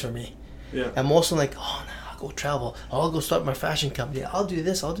has changed for me. Yeah. And most of them like, oh, no, I'll go travel. I'll go start my fashion company. I'll do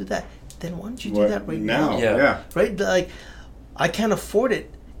this. I'll do that. Then why don't you do that right now? Yeah. Right? Like, I can't afford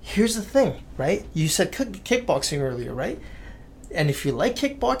it. Here's the thing, right? You said kickboxing earlier, right? And if you like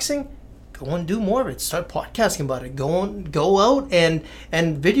kickboxing, go and do more of it. Start podcasting about it. Go out and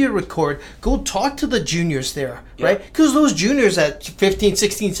video record. Go talk to the juniors there, right? Because those juniors at 15,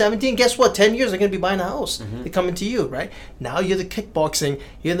 16, 17, guess what? 10 years, they're going to be buying a house. They're coming to you, right? Now you're the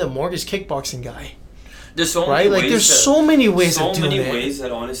mortgage kickboxing guy. There's so Right? many Like, ways. there's so many ways so of doing many it. ways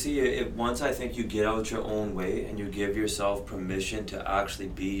that honestly, once I think you get out your own way and you give yourself permission to actually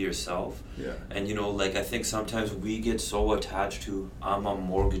be yourself. Yeah. And I think sometimes we get so attached to I'm a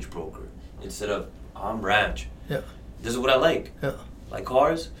mortgage broker instead of I'm ranch. Yeah. This is what I like. Yeah. I like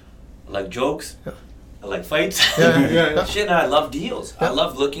cars. I like jokes. Yeah. I like fights. Yeah. Shit, I love deals. Yeah. I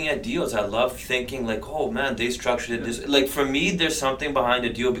love looking at deals. I love thinking like, oh man, they structured it this. Like for me, there's something behind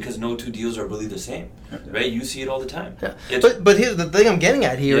a deal because no two deals are really the same, right? You see it all the time. Yeah. It's- But here's the thing I'm getting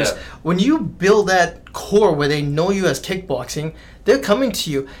at here is Yeah. when you build that core where they know you as kickboxing, they're coming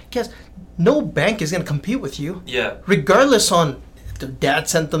to you. Guess no bank is going to compete with you, Yeah. regardless on if their dad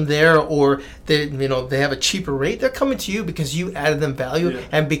sent them there or they have a cheaper rate. They're coming to you because you added them value Yeah.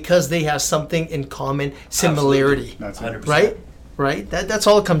 and because they have something in common, similarity. That's it. 100%. Right? That's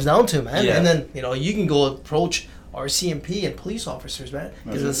all it comes down to, man. Yeah. And then you can go approach RCMP and police officers, man,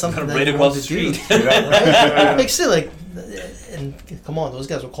 because it's something that Right you across want the to do. street. Right? Like still, and come on, those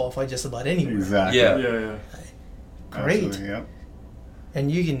guys will qualify just about anywhere. Exactly. Yeah. Yeah. Great, Absolutely, yeah.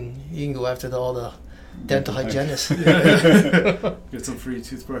 and you can go after all the dental hygienists. Get some free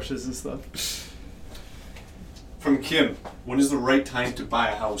toothbrushes and stuff. From Kim, when is the right time to buy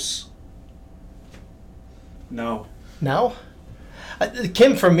a house? No. Now,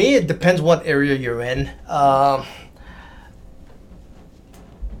 Kim, for me, it depends what area you're in.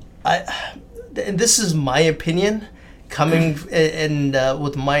 And this is my opinion, coming and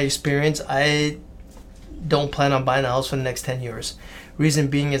with my experience, I don't plan on buying a house for the next 10 years. Reason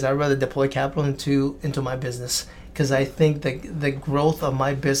being is I'd rather deploy capital into my business because I think the growth of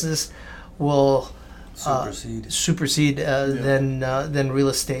my business will supersede than real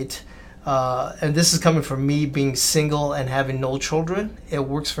estate. And this is coming from me being single and having no children. It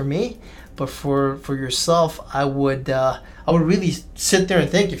works for me, but for yourself, I would really sit there and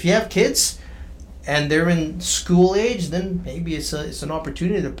think if you have kids and they're in school age, then maybe it's an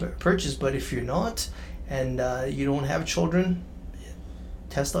opportunity to purchase. But if you're not and you don't have children,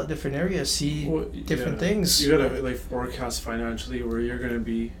 test out different areas, see different things. You gotta forecast financially where you're gonna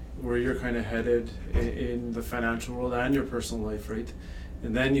be, where you're kind of headed in the financial world and your personal life, right?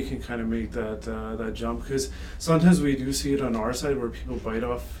 And then you can kind of make that jump, because sometimes we do see it on our side where people bite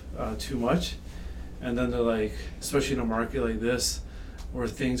off too much, and then they're like, especially in a market like this where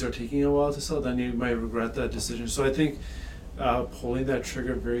things are taking a while to sell, then you might regret that decision. So I think pulling that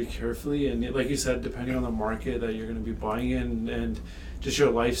trigger very carefully, and like you said, depending on the market that you're going to be buying in and just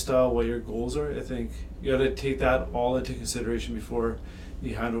your lifestyle, what your goals are, I think you got to take that all into consideration before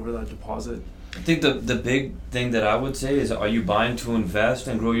you hand over that deposit. I think the big thing that I would say is, are you buying to invest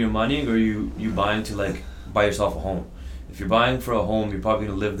and grow your money, or are you buying to like buy yourself a home? If you're buying for a home, you're probably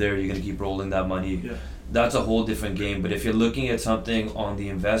going to live there, you're going to keep rolling that money. Yeah. That's a whole different game. But if you're looking at something on the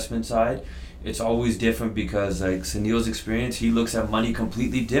investment side, it's always different, because like Sunil's experience, he looks at money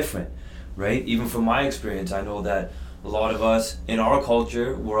completely different, right? Even from my experience, I know that a lot of us in our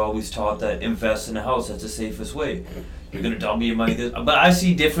culture, we're always taught that invest in a house, that's the safest way. You're gonna double your money this, but I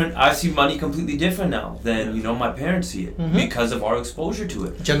see money completely different now than my parents see it, because of our exposure to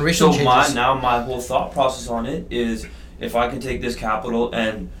it. Generational changes. My whole thought process on it is, if I can take this capital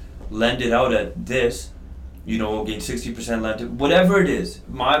and lend it out at this, gain 60% lent, whatever it is.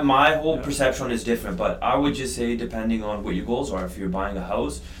 My whole perception is different, but I would just say, depending on what your goals are, if you're buying a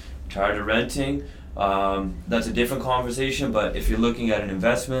house, tired of renting, that's a different conversation. But if you're looking at an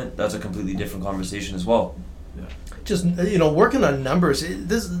investment, that's a completely different conversation as well. Just working on numbers.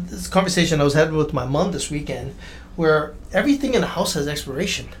 This conversation I was having with my mom this weekend, where everything in a house has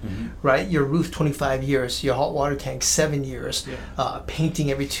expiration, right? Your roof 25 years, your hot water tank 7 years,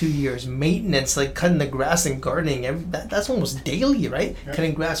 painting every 2 years, maintenance like cutting the grass and gardening. That's almost daily, right? Yeah.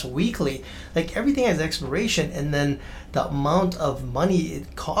 Cutting grass weekly, like everything has expiration, and then the amount of money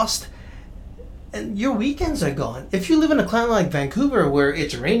it costs. And your weekends are gone. If you live in a climate like Vancouver, where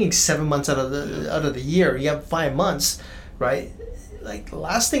it's raining 7 months out of the year, you have 5 months, right? Like, the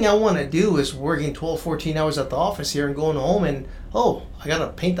last thing I want to do is working 12, 14 hours at the office here and going home and, I got to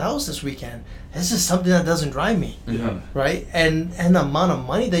paint the house this weekend. This is something that doesn't drive me, right? And the amount of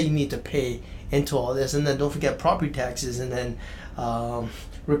money that you need to pay into all this, and then don't forget property taxes, and then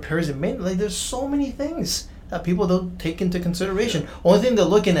repairs and maintenance. Like, there's so many things that people don't take into consideration. Only thing they're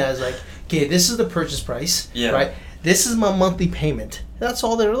looking at is like, okay, this is the purchase price, right? This is my monthly payment. That's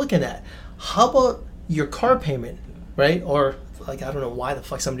all they're looking at. How about your car payment, right? Or like, I don't know why the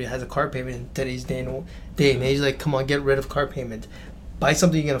fuck somebody has a car payment in today's day and age. Like, come on, get rid of car payment. Buy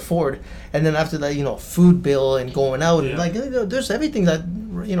something you can afford. And then after that, food bill and going out. And like, there's everything that,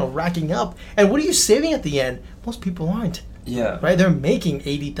 racking up. And what are you saving at the end? Most people aren't. Yeah. Right? They're making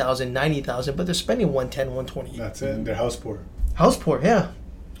 80,000, 90,000, but they're spending 110, 120. That's it. They're house poor. House poor, yeah.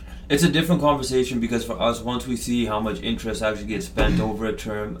 It's a different conversation, because for us, once we see how much interest actually gets spent over a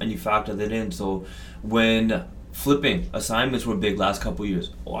term, and you factor that in. So when flipping assignments were big last couple of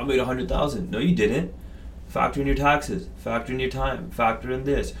years, I made 100,000. No, you didn't. Factor in your taxes, factor in your time, factor in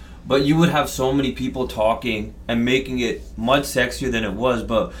this. But you would have so many people talking and making it much sexier than it was.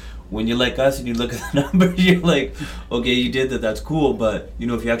 But when you're like us and you look at the numbers, you're like, okay, you did that, that's cool. But,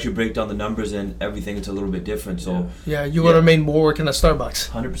 if you actually break down the numbers and everything, it's a little bit different. So you would have made more working at Starbucks.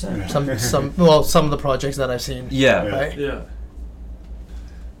 100%. Some of the projects that I've seen. Yeah. Right? Yeah.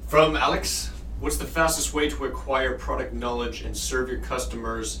 From Alex, what's the fastest way to acquire product knowledge and serve your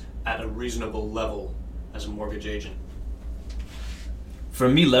customers at a reasonable level as a mortgage agent? For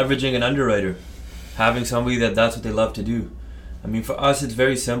me, leveraging an underwriter, having somebody that's what they love to do. I mean, for us, it's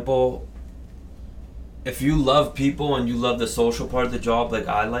very simple. If you love people and you love the social part of the job, like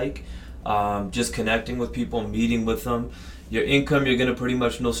I like, just connecting with people, meeting with them, your income, you're going to pretty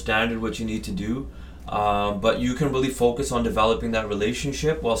much know standard what you need to do. But you can really focus on developing that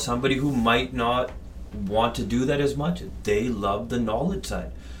relationship, while somebody who might not want to do that as much, they love the knowledge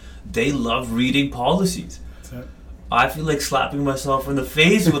side. They love reading policies. That's it. I feel like slapping myself in the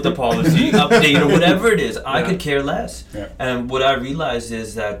face with the policy update or whatever it is. I could care less. Yeah. And what I realized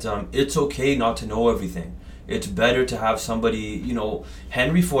is that it's okay not to know everything. It's better to have somebody,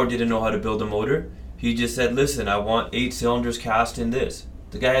 Henry Ford didn't know how to build a motor. He just said, listen, I want 8 cylinders cast in this.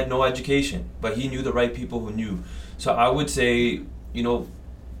 The guy had no education, but he knew the right people who knew. So I would say,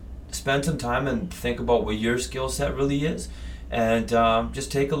 spend some time and think about what your skill set really is. And just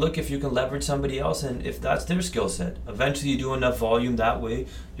take a look if you can leverage somebody else, and if that's their skill set. Eventually you do enough volume that way,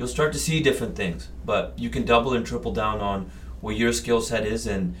 you'll start to see different things. But you can double and triple down on what your skill set is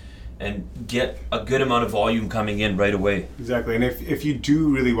and get a good amount of volume coming in right away. Exactly. And if you do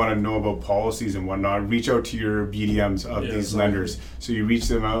really want to know about policies and whatnot, reach out to your BDMs of these lenders. So you reach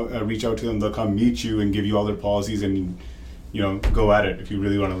out to them, they'll come meet you and give you all their policies, and go at it if you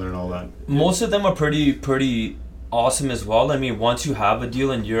really want to learn all that. Most of them are pretty awesome as well. I mean, once you have a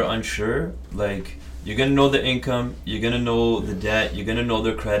deal and you're unsure, like, you're gonna know the income, you're gonna know the debt, you're gonna know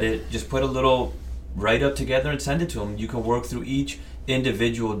their credit. Just put a little write-up together and send it to them. You can work through each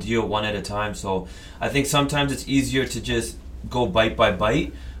individual deal one at a time. So I think sometimes it's easier to just go bite by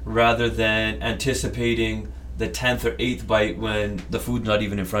bite rather than anticipating the 10th or 8th bite when the food's not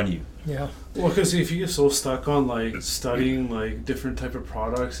even in front of you. Yeah. Well, because if you get so stuck on like studying like different type of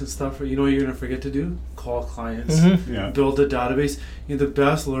products and stuff, you know what you're gonna forget to do? Call clients, Yeah. build a database. You know, the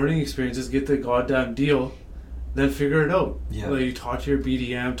best learning experience is get the goddamn deal, then figure it out. Yeah. Like you talk to your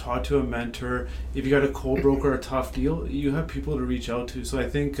BDM, talk to a mentor. If you got a co-broker, a tough deal, you have people to reach out to. So I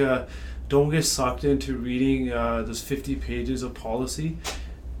think don't get sucked into reading those 50 pages of policy.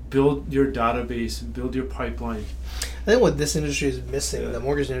 Build your database, build your pipeline. I think what this industry is missing, the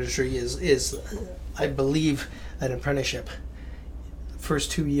mortgage industry, is I believe, an apprenticeship.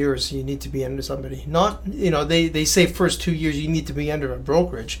 First 2 years you need to be under somebody. Not, they say first 2 years you need to be under a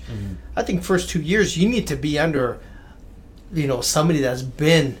brokerage. Mm-hmm. I think first 2 years you need to be under, somebody that's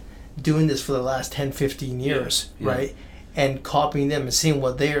been doing this for the last 10, 15 years, Yeah. right? And copying them and seeing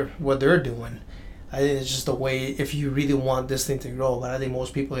what they're doing. I think it's just a way, if you really want this thing to grow. But I think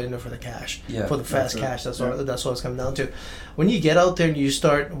most people are in there for the cash, for the fast cash. That's what it's coming down to. When you get out there and you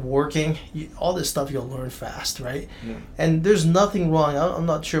start working, all this stuff you'll learn fast, right? Yeah. And there's nothing wrong. I'm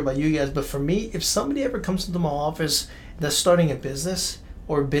not sure about you guys, but for me, if somebody ever comes into my office that's starting a business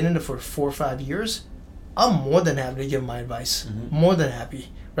or been in it for 4 or 5 years, I'm more than happy to give my advice. Mm-hmm. More than happy.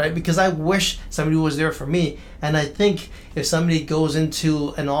 Right, because I wish somebody was there for me, and I think if somebody goes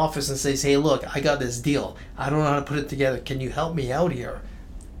into an office and says, "Hey, look, I got this deal. I don't know how to put it together. Can you help me out here?"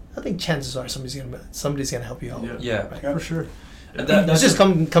 I think chances are somebody's gonna help you out. Yeah. Right? For sure. And It's that's just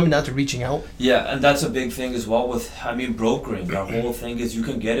coming down to reaching out. Yeah, and that's a big thing as well with, brokering. Our whole thing is you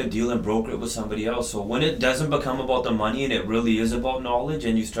can get a deal and broker it with somebody else. So when it doesn't become about the money and it really is about knowledge,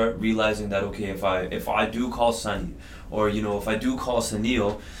 and you start realizing that, okay, if I do call Sunny, or, if I do call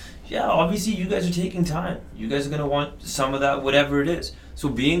Sunil, yeah, obviously you guys are taking time. You guys are going to want some of that, whatever it is. So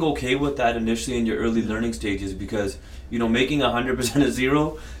being okay with that initially in your early learning stages, because, making 100% of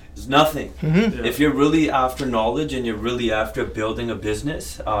zero is nothing. Mm-hmm. Yeah. If you're really after knowledge and you're really after building a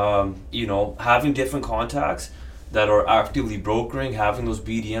business, having different contacts that are actively brokering, having those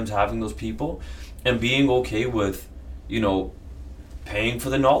BDMs, having those people, and being okay with, paying for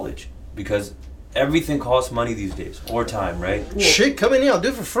the knowledge, because everything costs money these days, or time, right? Shit, come in here. I'll do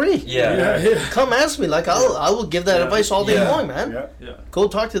it for free. Yeah. Come ask me. Like I will give that advice all day long, man. Yeah. Yeah. Go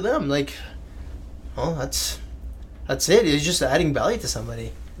talk to them. Like, that's it. It's just adding value to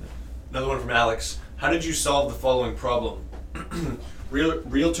somebody. Another one from Alex. How did you solve the following problem?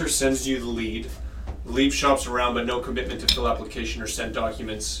 Realtor sends you the lead shops around but no commitment to fill application or send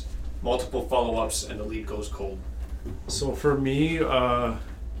documents, multiple follow-ups, and the lead goes cold. So for me, I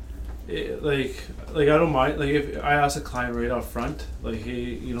don't mind. Like if I ask a client right up front, like,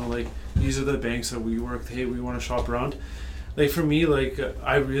 hey, these are the banks that we work. Hey, we want to shop around. Like for me,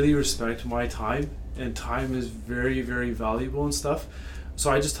 I really respect my time, and time is very, very valuable and stuff. So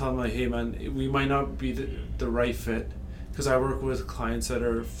I just tell them like, hey man, we might not be the right fit, because I work with clients that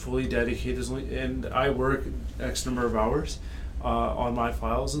are fully dedicated, and I work X number of hours on my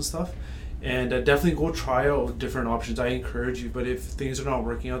files and stuff. And definitely go try out different options. I encourage you, but if things are not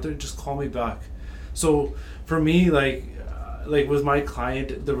working out there, just call me back. So for me, like with my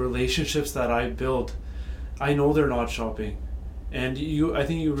client, the relationships that I build, I know they're not shopping, and I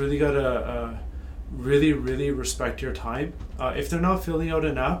think you really gotta really, really respect your time. If they're not filling out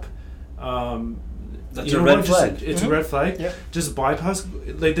an app, That's a red flag. It's a red flag. Yeah. Just bypass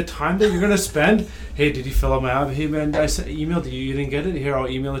the time that you're gonna spend. Hey, did you fill out my app? Hey man, I emailed you. You didn't get it. Here, I'll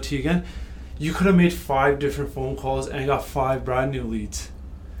email it to you again. You could have made 5 different phone calls and got 5 brand new leads.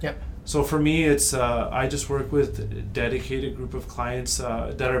 Yep. So for me, it's I just work with a dedicated group of clients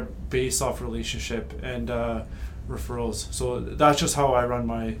that are based off relationship and referrals. So that's just how I run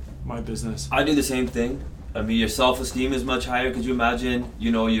my business. I do the same thing. Your self-esteem is much higher. Could you imagine,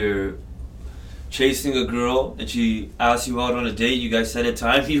 you're chasing a girl and she asks you out on a date, you guys set a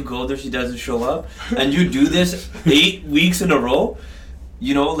time, you go there, she doesn't show up, and you do this 8 weeks in a row?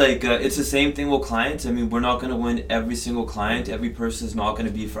 It's the same thing with clients. We're not going to win every single client. Every person is not going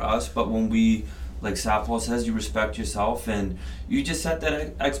to be for us. But when we, like Sapwell says, you respect yourself and you just set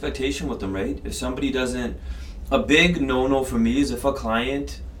that expectation with them, right? If somebody doesn't, a big no-no for me is if a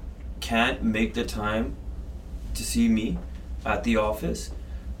client can't make the time to see me at the office,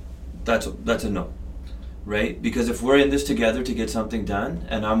 that's a no. Right? Because if we're in this together to get something done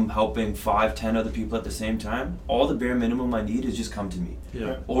and I'm helping 5-10 other people at the same time, all the bare minimum I need is just come to me.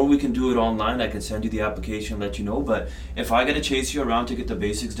 Yeah. Or we can do it online. I can send you the application, let you know. But if I got to chase you around to get the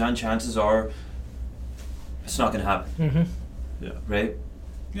basics done, chances are it's not going to happen. Mm-hmm. Yeah. Right?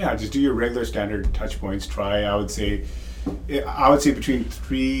 Yeah, just do your regular standard touch points. Try, I would say between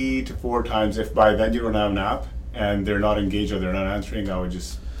 3 to 4 times. If by then you don't have an app and they're not engaged or they're not answering, I would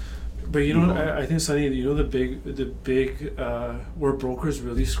just But you know, I think, Sonny, you know, the big where brokers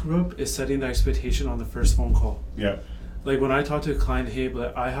really screw up is setting the expectation on the first phone call. Yeah. Like when I talk to a client, hey,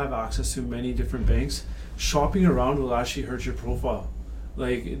 but I have access to many different banks. Shopping around will actually hurt your profile.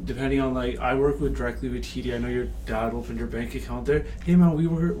 Like depending on, like, I work directly with TD. I know your dad opened your bank account there. Hey man, we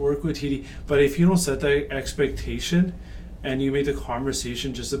work with TD. But if you don't set that expectation, and you make the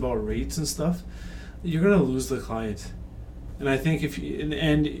conversation just about rates and stuff, you're gonna lose the client. And I think if you, in the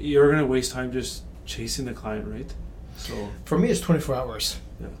end, you're gonna waste time just chasing the client, right? So For me, it's 24 hours.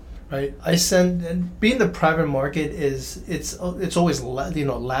 yeah, Right, I send, and being the private market it's always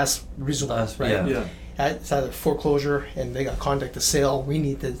last resort, right? Yeah. yeah, It's either foreclosure and they got contact the sale. We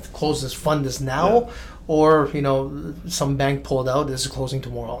need to close this, fund this now, or some bank pulled out. This is closing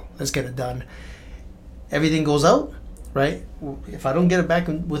tomorrow. Let's get it done. Everything goes out, right? If I don't get it back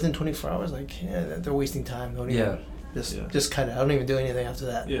within 24 hours, they're wasting time. Don't even just cut it. I don't even do anything after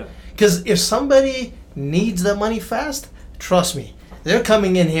that. yeah. Because if somebody needs that money fast, trust me, they're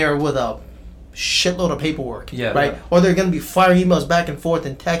coming in here with a shitload of paperwork, Yeah. right? Or they're going to be firing emails back and forth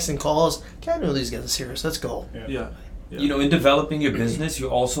and texts and calls. Can't know these guys are serious. Let's go. Yeah. You know, in developing your business, you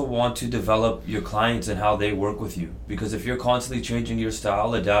also want to develop your clients and how they work with you. Because if you're constantly changing your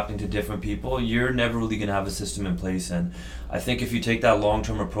style, adapting to different people, you're never really going to have a system in place. And I think if you take that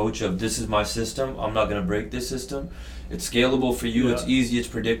long-term approach of, this is my system, I'm not going to break this system, it's scalable for you, it's easy, it's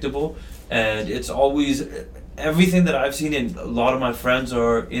predictable, and it's always, everything that I've seen, and a lot of my friends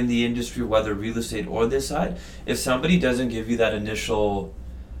are in the industry, whether real estate or this side, if somebody doesn't give you that initial,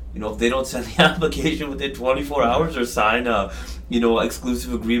 if they don't send the application within 24 hours or sign a,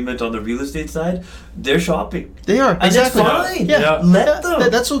 exclusive agreement on the real estate side, they're shopping. They are. And Exactly. that's fine. Yeah. Let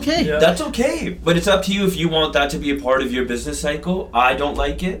them. That's okay. Yeah. That's okay. But it's up to you if you want that to be a part of your business cycle. I don't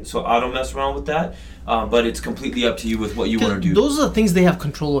like it, so I don't mess around with that. But it's completely up to you with what you want to do. Those are the things they have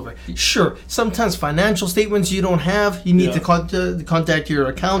control over. Sure, sometimes financial statements you don't have, you need to contact your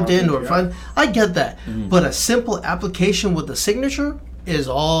accountant or fund. I get that. But a simple application with a signature is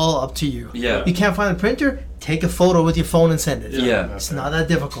all up to you. Yeah. You can't find a printer? Take a photo with your phone and send it. Yeah. It's not that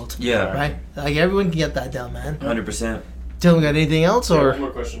difficult. Yeah. Right? Like everyone can get that down, man. 100%. Dylan, got anything else? Or One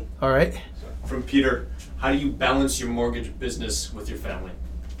more question all right. from Peter. How do you balance your mortgage business with your family?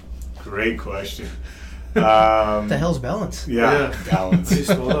 Great question. What the hell's balance? Yeah, balance. Please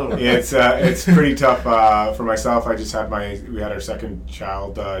slow down. It's pretty tough for myself. We had our second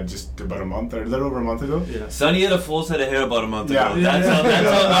child just about a month or a little over a month ago. Yeah. Sonny had a full set of hair about a month Yeah. ago. That's how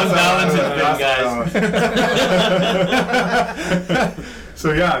unbalanced it's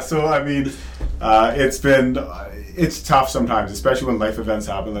been, guys. So I mean, it's tough sometimes, especially when life events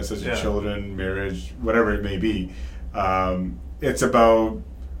happen, like such as children, marriage, whatever it may be. It's about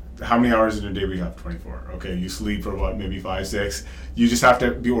how many hours in a day we have? 24. Okay, you sleep for what, maybe 5, 6. You just have to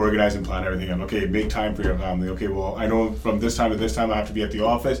be organized and plan everything out. Okay, make time for your family. Okay, well, I know from this time to this time I have to be at the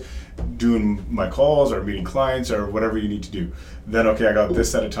office doing my calls or meeting clients or whatever you need to do. Then, okay, I got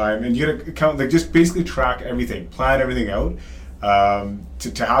this set of time. And you gotta count, just basically track everything, plan everything out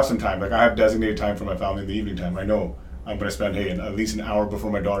to have some time. Like I have designated time for my family in the evening time. I know I'm going to spend at least an hour before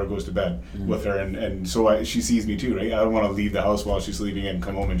my daughter goes to bed with her, and so she sees me too, right? I don't want to leave the house while she's sleeping and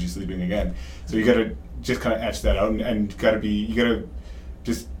come home and she's sleeping again. So you got to just kind of etch that out, and you got to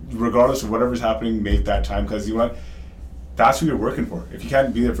just, regardless of whatever's happening, make that time, because that's who you're working for. If you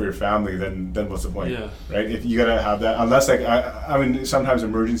can't be there for your family, then what's the point? Yeah. Right? If you gotta have that, unless I mean, sometimes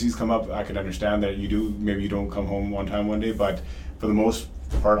emergencies come up. I can understand that maybe you don't come home one day, but for the most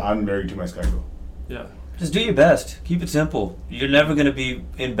part, I'm married to my schedule. Yeah. Just do your best. Keep it simple. You're never going to be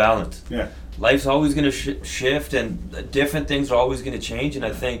in balance. Yeah. Life's always going to shift, and different things are always going to change. And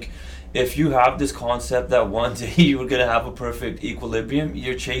I think if you have this concept that one day you're going to have a perfect equilibrium,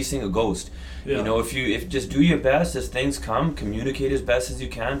 you're chasing a ghost. Yeah. If just do your best as things come, communicate as best as you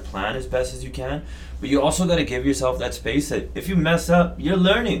can, plan as best as you can. But you also got to give yourself that space that if you mess up, you're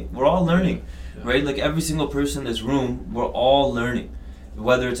learning. We're all learning, right? Like every single person in this room, we're all learning.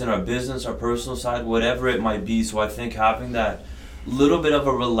 Whether it's in our business, our personal side, whatever it might be. So I think having that little bit of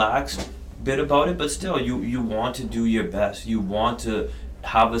a relaxed bit about it, but still you want to do your best. You want to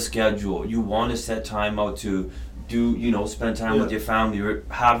have a schedule. You want to set time out to do, spend time with your family or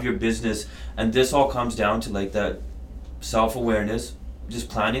have your business. And this all comes down to like that self-awareness, just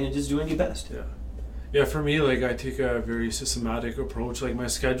planning and just doing your best. Yeah. Yeah, for me, I take a very systematic approach. My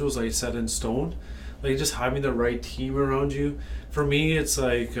schedule's set in stone. Just having the right team around you. For me, it's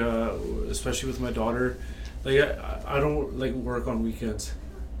especially with my daughter, I don't work on weekends.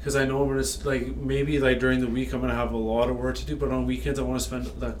 because I know I'm gonna like maybe like during the week I'm gonna have a lot of work to do, but on weekends I want to spend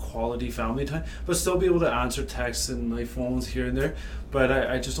that quality family time, but still be able to answer texts and like phones here and there. But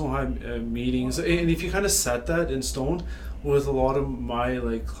I just don't have meetings, and if you kind of set that in stone with a lot of my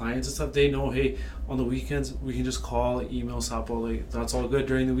like clients and stuff, they know, hey, on the weekends we can just call, email Sapo, like that's all good.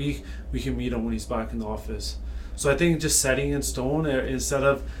 During the week we can meet him when he's back in the office. So I think just setting in stone instead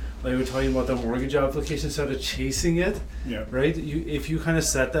of like we're talking about the mortgage application, instead of chasing it, right? If you kind of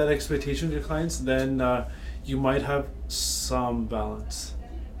set that expectation with your clients, then you might have some balance,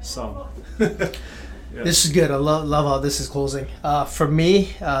 some. Yeah. This is good. I love how this is closing. For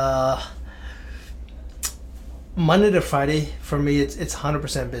me, Monday to Friday, for me, it's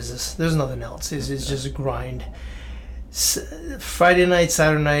 100% business. There's nothing else. It's just a grind. Friday night,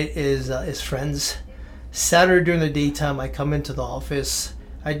 Saturday night is friends. Saturday during the daytime, I come into the office.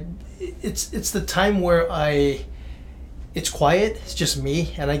 It's the time where it's quiet. It's just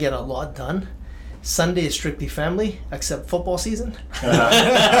me, and I get a lot done. Sunday is strictly family, except football season.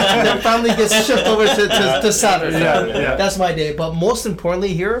 Then family gets shifted over to Saturday. Yeah. That's my day. But most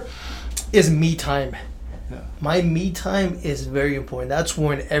importantly here is me time. Yeah. My me time is very important. That's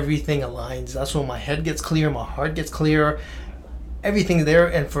when everything aligns. That's when my head gets clear, my heart gets clear. Everything's there,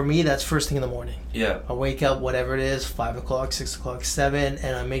 and for me, that's first thing in the morning. Yeah. I wake up, whatever it is, 5 o'clock, 6 o'clock, 7,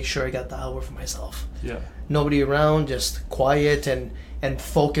 and I make sure I got the hour for myself. Yeah. Nobody around, just quiet and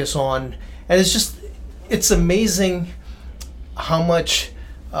focus on. And it's amazing how much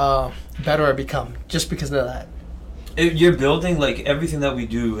better I become just because of that. You're building, like, everything that we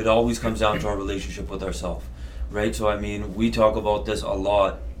do, it always comes down to our relationship with ourselves, right? So, I mean, we talk about this a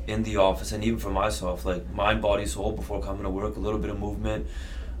lot in the office, and even for myself, like mind, body, soul before coming to work, a little bit of movement.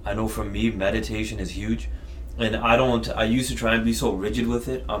 I know for me, meditation is huge, and I used to try and be so rigid with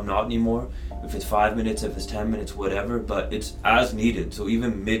it. I'm not anymore. If it's 5 minutes, if it's 10 minutes, whatever, but it's as needed. So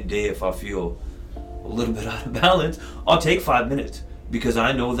even midday, if I feel a little bit out of balance, I'll take 5 minutes, because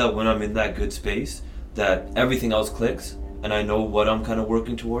I know that when I'm in that good space, that everything else clicks, and I know what I'm kind of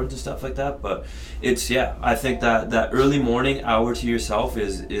working towards and stuff like that. But I think that early morning hour to yourself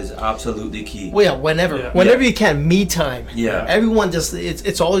is absolutely key. Well, yeah, whenever you can, me time. Yeah. Everyone just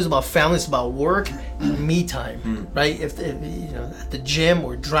it's always about family, it's about work, me time, right? If at the gym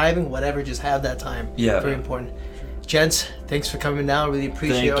or driving, whatever, just have that time. Yeah. Very important. Gents, thanks for coming down. Really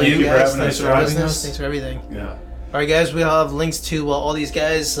appreciate Thank all you you guys. for having Thanks us. for Having business. us. Thanks for everything. Yeah. All right, guys, we'll have links to all these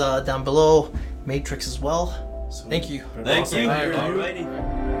guys down below. Matrixx as well. Thank you. Thank you. Awesome.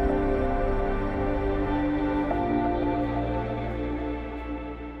 Alrighty.